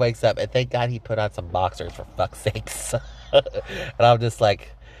brother-in-law wakes up, and thank God he put on some boxers, for fuck's sakes. And I'm just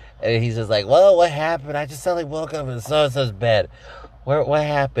like, and he's just like, well, what happened? I just suddenly woke up in so-and-so's bed. What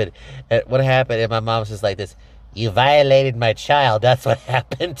happened? And what happened? And my mom's just like this, you violated my child, that's what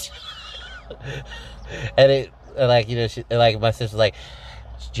happened. And my sister's like,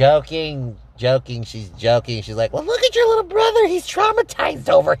 joking, she's joking. She's like, well, look at your little brother, he's traumatized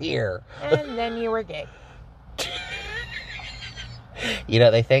over here. And then you were gay.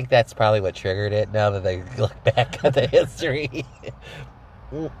 They think that's probably what triggered it now that they look back at the history.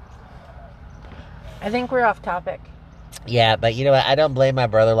 I think we're off topic. Yeah, but you know what? I don't blame my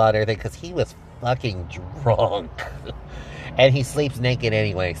brother-in-law and everything, because he was fucking drunk. And he sleeps naked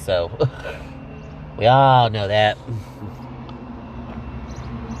anyway, so we all know that.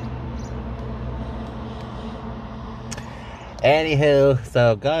 Anywho,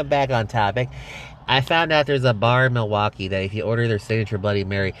 so going back on topic, I found out there's a bar in Milwaukee that if you order their signature Bloody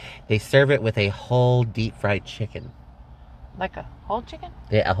Mary, they serve it with a whole deep-fried chicken. Like a whole chicken?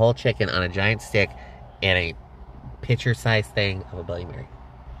 Yeah, a whole chicken on a giant stick and a pitcher-sized thing of a Bloody Mary.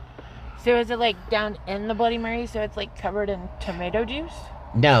 So is it like down in the Bloody Mary, so it's like covered in tomato juice?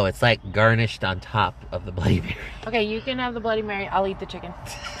 No, it's like garnished on top of the Bloody Mary. Okay, you can have the Bloody Mary, I'll eat the chicken.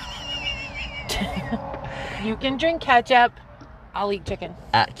 You can drink ketchup, I'll eat chicken.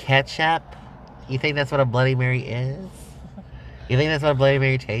 Ketchup? You think that's what a Bloody Mary is? You think that's what a Bloody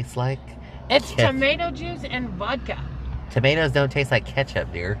Mary tastes like? It's tomato juice and vodka. Tomatoes don't taste like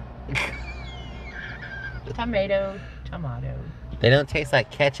ketchup, dear. Tomato. They don't taste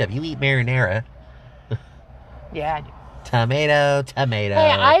like ketchup. You eat marinara. Yeah, I do. Tomato.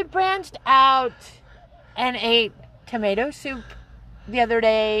 Hey, I branched out and ate tomato soup the other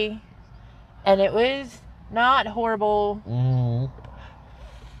day, and it was not horrible. Mm.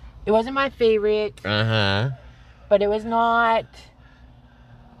 It wasn't my favorite. Uh-huh. But it was not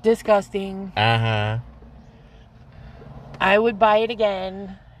disgusting. Uh-huh. I would buy it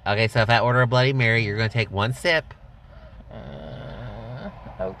again. Okay, so if I order a Bloody Mary, you're going to take one sip.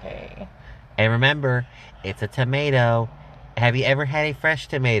 Okay. And remember, it's a tomato. Have you ever had a fresh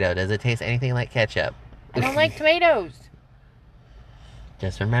tomato? Does it taste anything like ketchup? I don't like tomatoes.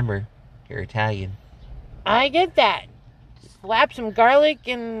 Just remember, you're Italian. I get that. Slap some garlic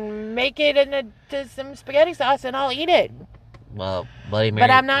and make it into some spaghetti sauce and I'll eat it. Well, Bloody Mary.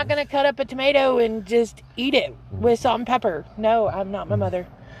 But I'm not going to cut up a tomato and just eat it with salt and pepper. No, I'm not my mother.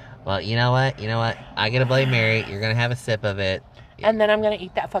 Well, you know what? I get a Bloody Mary. You're going to have a sip of it. And then I'm going to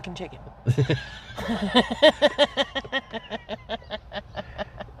eat that fucking chicken.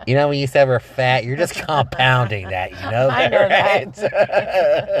 When you said we're fat, you're just compounding that, I know right?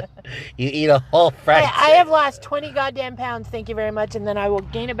 that. You eat a whole fried chicken. I have lost 20 goddamn pounds, thank you very much, and then I will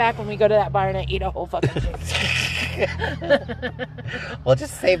gain it back when we go to that bar and I eat a whole fucking chicken. Well,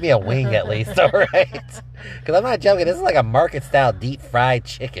 just save me a wing at least, all right? Because I'm not joking. This is like a market-style deep-fried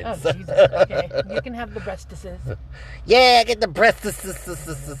chicken. Oh, Jesus. Okay. You can have the breastises. Yeah, I get the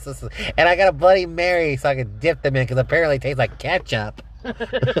breastises. And I got a Bloody Mary so I can dip them in because apparently it tastes like ketchup.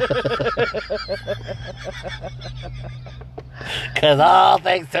 Because all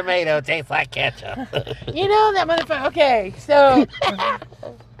things tomato tastes like ketchup. That motherfucker. Okay, so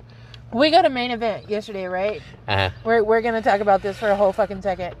we got a main event yesterday, right? Uh-huh. We're going to talk about this for a whole fucking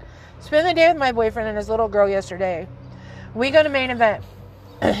second. Spent the day with my boyfriend and his little girl yesterday. We go to main event.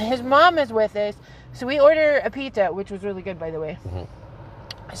 His mom is with us, so we order a pizza, which was really good, by the way. Mm-hmm.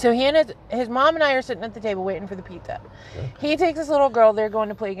 So he and his mom and I are sitting at the table waiting for the pizza. Yeah. He takes his little girl. They're going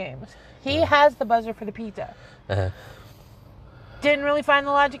to play games. He has the buzzer for the pizza. Uh-huh. Didn't really find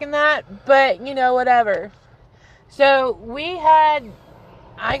the logic in that, but, whatever. So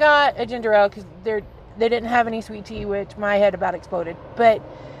I got a ginger ale because they didn't have any sweet tea, which my head about exploded. But,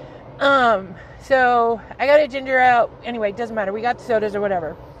 so I got a ginger ale. Anyway, it doesn't matter. We got the sodas or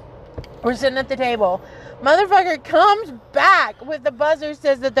whatever. We're sitting at the table. Motherfucker comes back with the buzzer,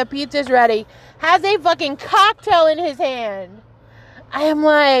 says that the pizza's ready, has a fucking cocktail in his hand. I am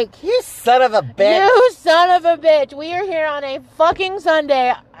like, you son of a bitch. You son of a bitch. We are here on a fucking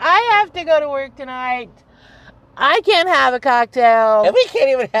Sunday. I have to go to work tonight. I can't have a cocktail. And we can't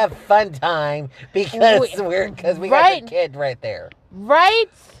even have fun time because we got your kid right there. Right?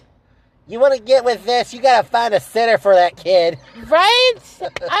 You want to get with this, you got to find a sitter for that kid. Right?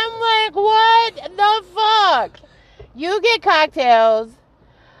 I'm like, what the fuck? You get cocktails.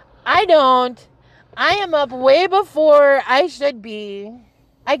 I don't. I am up way before I should be.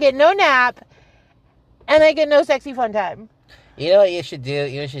 I get no nap. And I get no sexy fun time. You know what you should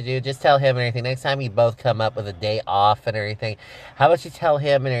do? Just tell him and everything. Next time you both come up with a day off and everything, how about you tell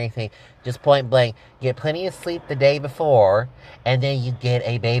him and everything, just point blank, get plenty of sleep the day before, and then you get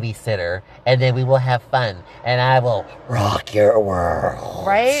a babysitter, and then we will have fun, and I will rock your world.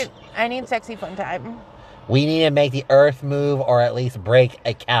 Right? I need sexy fun time. We need to make the earth move, or at least break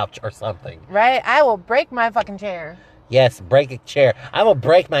a couch or something. Right? I will break my fucking chair. Yes, break a chair. I will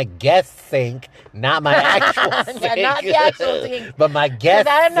break my guest sink, not my actual sink. Yeah, not the actual sink. But my guest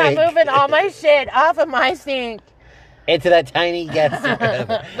sink. I'm not moving all my shit off of my sink. Into that tiny guest room.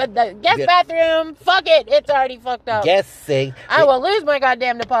 But the guest bathroom, fuck it. It's already fucked up. Guest sink. I will lose my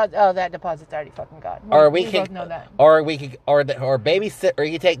goddamn deposit. Oh, that deposit's already fucking gone. We both know that. Or babysit, or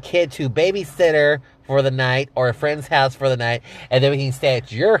you take kid to babysitter for the night, or a friend's house for the night, and then we can stay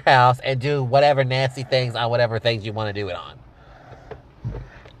at your house and do whatever nasty things on whatever things you want to do it on.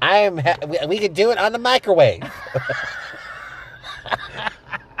 We could do it on the microwave.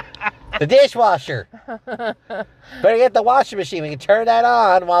 The dishwasher. Better get the washing machine. We can turn that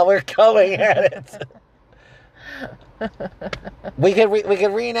on while we're going at it. We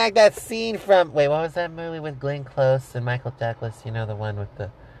could reenact that scene from... Wait, what was that movie with Glenn Close and Michael Douglas? You know, the one with the...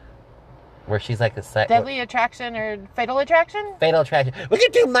 Where she's like the... Deadly Attraction or Fatal Attraction? Fatal Attraction. We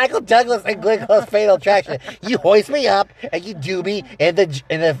could do Michael Douglas and Glenn Close Fatal Attraction. You hoist me up and you do me in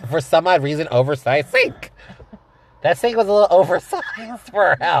the for some odd reason, oversized sink. That sink was a little oversized for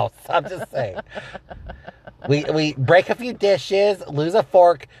our house. I'm just saying. We break a few dishes, lose a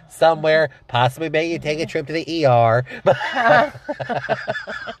fork somewhere, possibly maybe take a trip to the ER.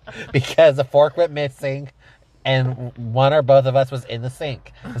 Because the fork went missing and one or both of us was in the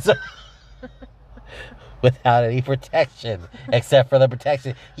sink. So, without any protection, except for the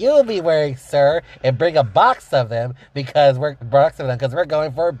protection you'll be wearing, sir, and bring a box of them because we're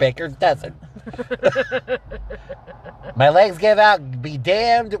going for a baker's dozen. My legs give out, be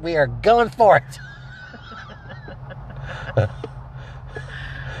damned, we are going for it.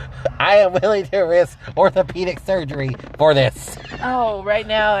 I am willing to risk orthopedic surgery for this. Oh, right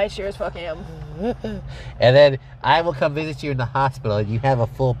now I sure as fuck am. And then I will come visit you in the hospital, and you have a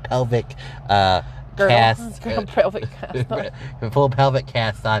full pelvic cast, full pelvic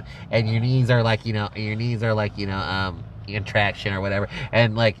cast on, and your knees are like in traction or whatever,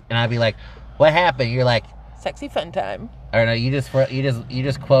 and I'd be like, "What happened?" You're like, "Sexy fun time." Or no, you just quote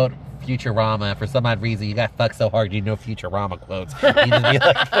Futurama. For some odd reason, you got fucked so hard you know Futurama quotes. You just be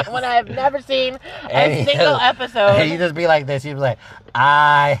like, when I've never seen a single episode. And you just be like this. You'd be like,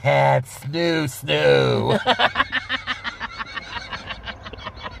 I had snoo.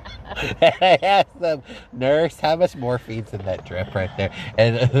 And I asked them, nurse, how much morphine's in that drip right there?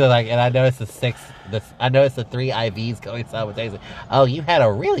 And I noticed the 3 IVs going simultaneously. Oh, you had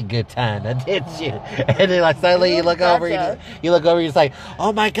a really good time, didn't you? And then suddenly you look over, you're just like,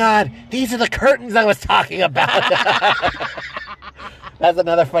 oh my God, these are the curtains I was talking about. That's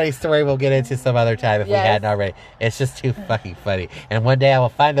another funny story we'll get into some other time if we hadn't already. It's just too fucking funny. And one day I will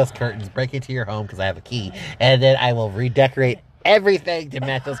find those curtains, break into your home because I have a key, and then I will redecorate everything to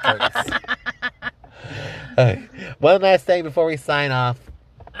match those curtains. One last thing before we sign off.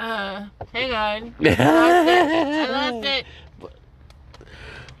 Hang on. I lost it.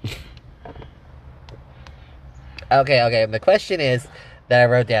 Okay. The question is that I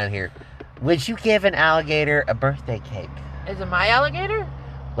wrote down here. Would you give an alligator a birthday cake? Is it my alligator?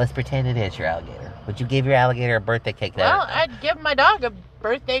 Let's pretend it is your alligator. Would you give your alligator a birthday cake? Well, I'd give my dog a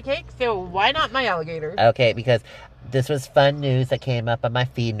birthday cake, so why not my alligator? Okay, because this was fun news that came up on my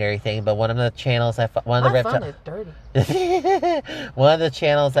feed and everything, but one of the channels fun is dirty. one of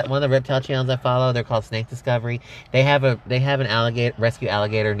the reptile channels I follow, they're called Snake Discovery. They have an rescue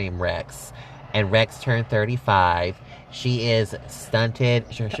alligator named Rex, and Rex turned 35. She is stunted.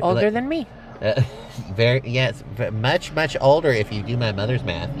 Older than me. Much older if you do my mother's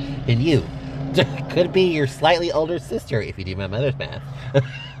math than you. Could be your slightly older sister if you do my mother's math.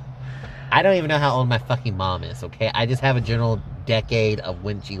 I don't even know how old my fucking mom is, okay? I just have a general decade of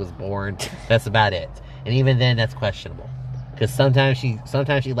when she was born. That's about it. And even then, that's questionable. Because sometimes she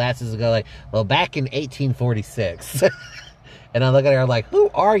lasts to go like, well, back in 1846. And I look at her, I'm like, who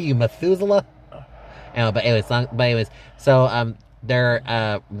are you, Methuselah? But anyways, so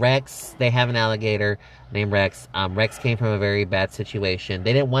they're Rex. They have an alligator named Rex. Rex came from a very bad situation.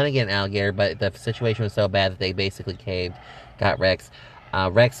 They didn't want to get an alligator, but the situation was so bad that they basically caved, got Rex.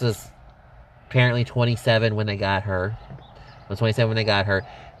 Rex was apparently 27 when they got her.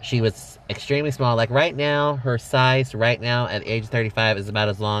 She was extremely small. Like right now, her size right now at age 35 is about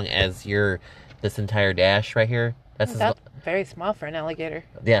as long as this entire dash right here. That's very small for an alligator.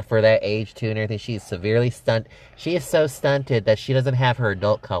 Yeah, for that age too and everything. She's severely stunted. She is so stunted that she doesn't have her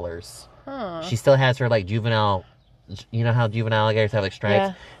adult colors. Huh. She still has her like juvenile. You know how juvenile alligators have like stripes?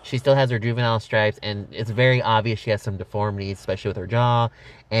 Yeah. She still has her juvenile stripes, and it's very obvious she has some deformities, especially with her jaw.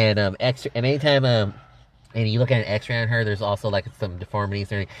 And anytime and you look at an X-ray on her, there's also like some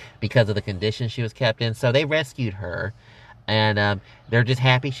deformities because of the condition she was kept in. So they rescued her, and they're just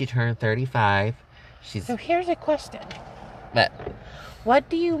happy she turned 35. So here's a question. What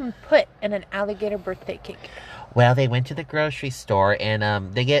do you put in an alligator birthday cake? Well, they went to the grocery store,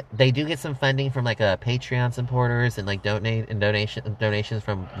 and they do get some funding from like Patreon supporters and like donations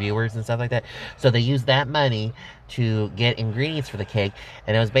from viewers and stuff like that. So they used that money to get ingredients for the cake,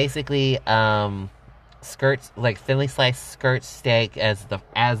 and it was basically skirts, like thinly sliced skirt steak as the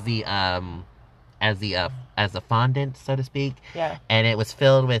fondant, so to speak. Yeah. And it was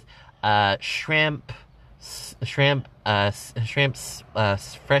filled with shrimp,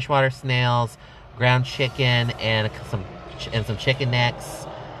 freshwater snails, ground chicken, and some chicken necks.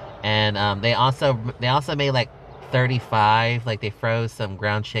 And they also made like 35, like they froze some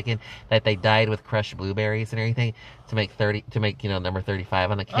ground chicken that they dyed with crushed blueberries and everything to make number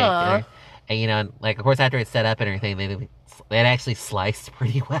 35 on the cake. And like of course after it's set up and everything, they had actually sliced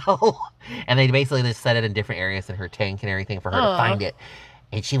pretty well. And they basically just set it in different areas in her tank and everything for her to find it.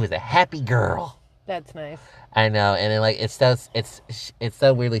 And she was a happy girl. That's nice. I know, and then like it's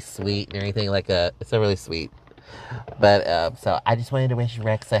so weirdly sweet and everything. It's so really sweet. But so I just wanted to wish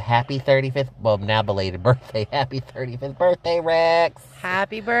Rex a happy 35th, well now belated birthday. Happy 35th birthday, Rex.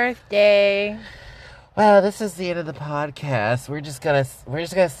 Happy birthday. Well, this is the end of the podcast. We're just gonna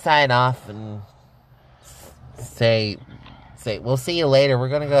sign off and say we'll see you later. We're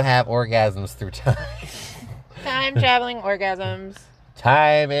gonna go have orgasms through time. Time traveling orgasms.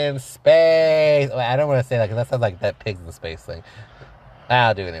 Time and space. Well, I don't want to say that because that sounds like that pigs in space thing.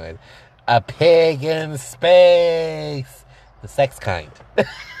 I'll do it anyways. A pig in space. The sex kind.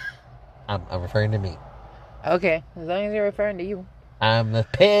 I'm referring to me. Okay, as long as you're referring to you. I'm the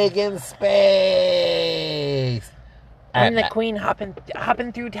pig in space. I'm the queen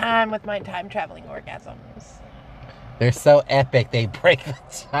hopping through time with my time traveling orgasms. They're so epic, they break the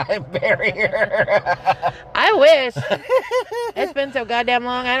time barrier. I wish. It's been so goddamn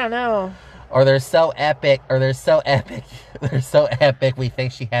long, I don't know. Or they're so epic, we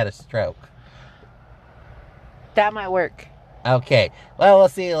think she had a stroke. That might work. Okay. Well, we'll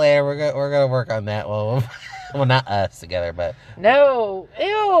see you later. We're gonna work on that. Well, not us together, but... No.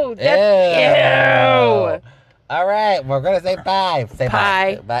 Ew. That's... Ew. All right. We're gonna say bye. Say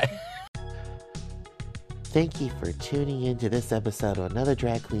bye. Bye. Thank you for tuning in to this episode of Another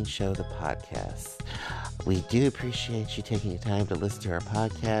Drag Queen Show, the podcast. We do appreciate you taking the time to listen to our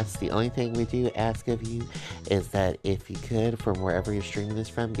podcast. The only thing we do ask of you is that if you could, from wherever you're streaming this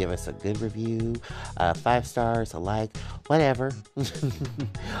from, give us a good review, 5 stars, a like, whatever.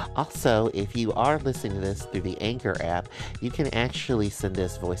 Also, if you are listening to this through the Anchor app, you can actually send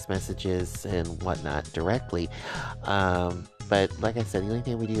us voice messages and whatnot directly. But like I said, the only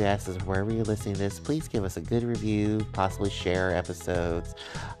thing we do ask is wherever you're listening to this, please give us a good review, possibly share episodes,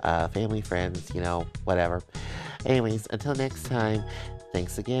 family, friends, whatever. Anyways, until next time,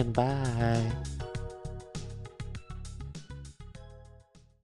 thanks again. Bye.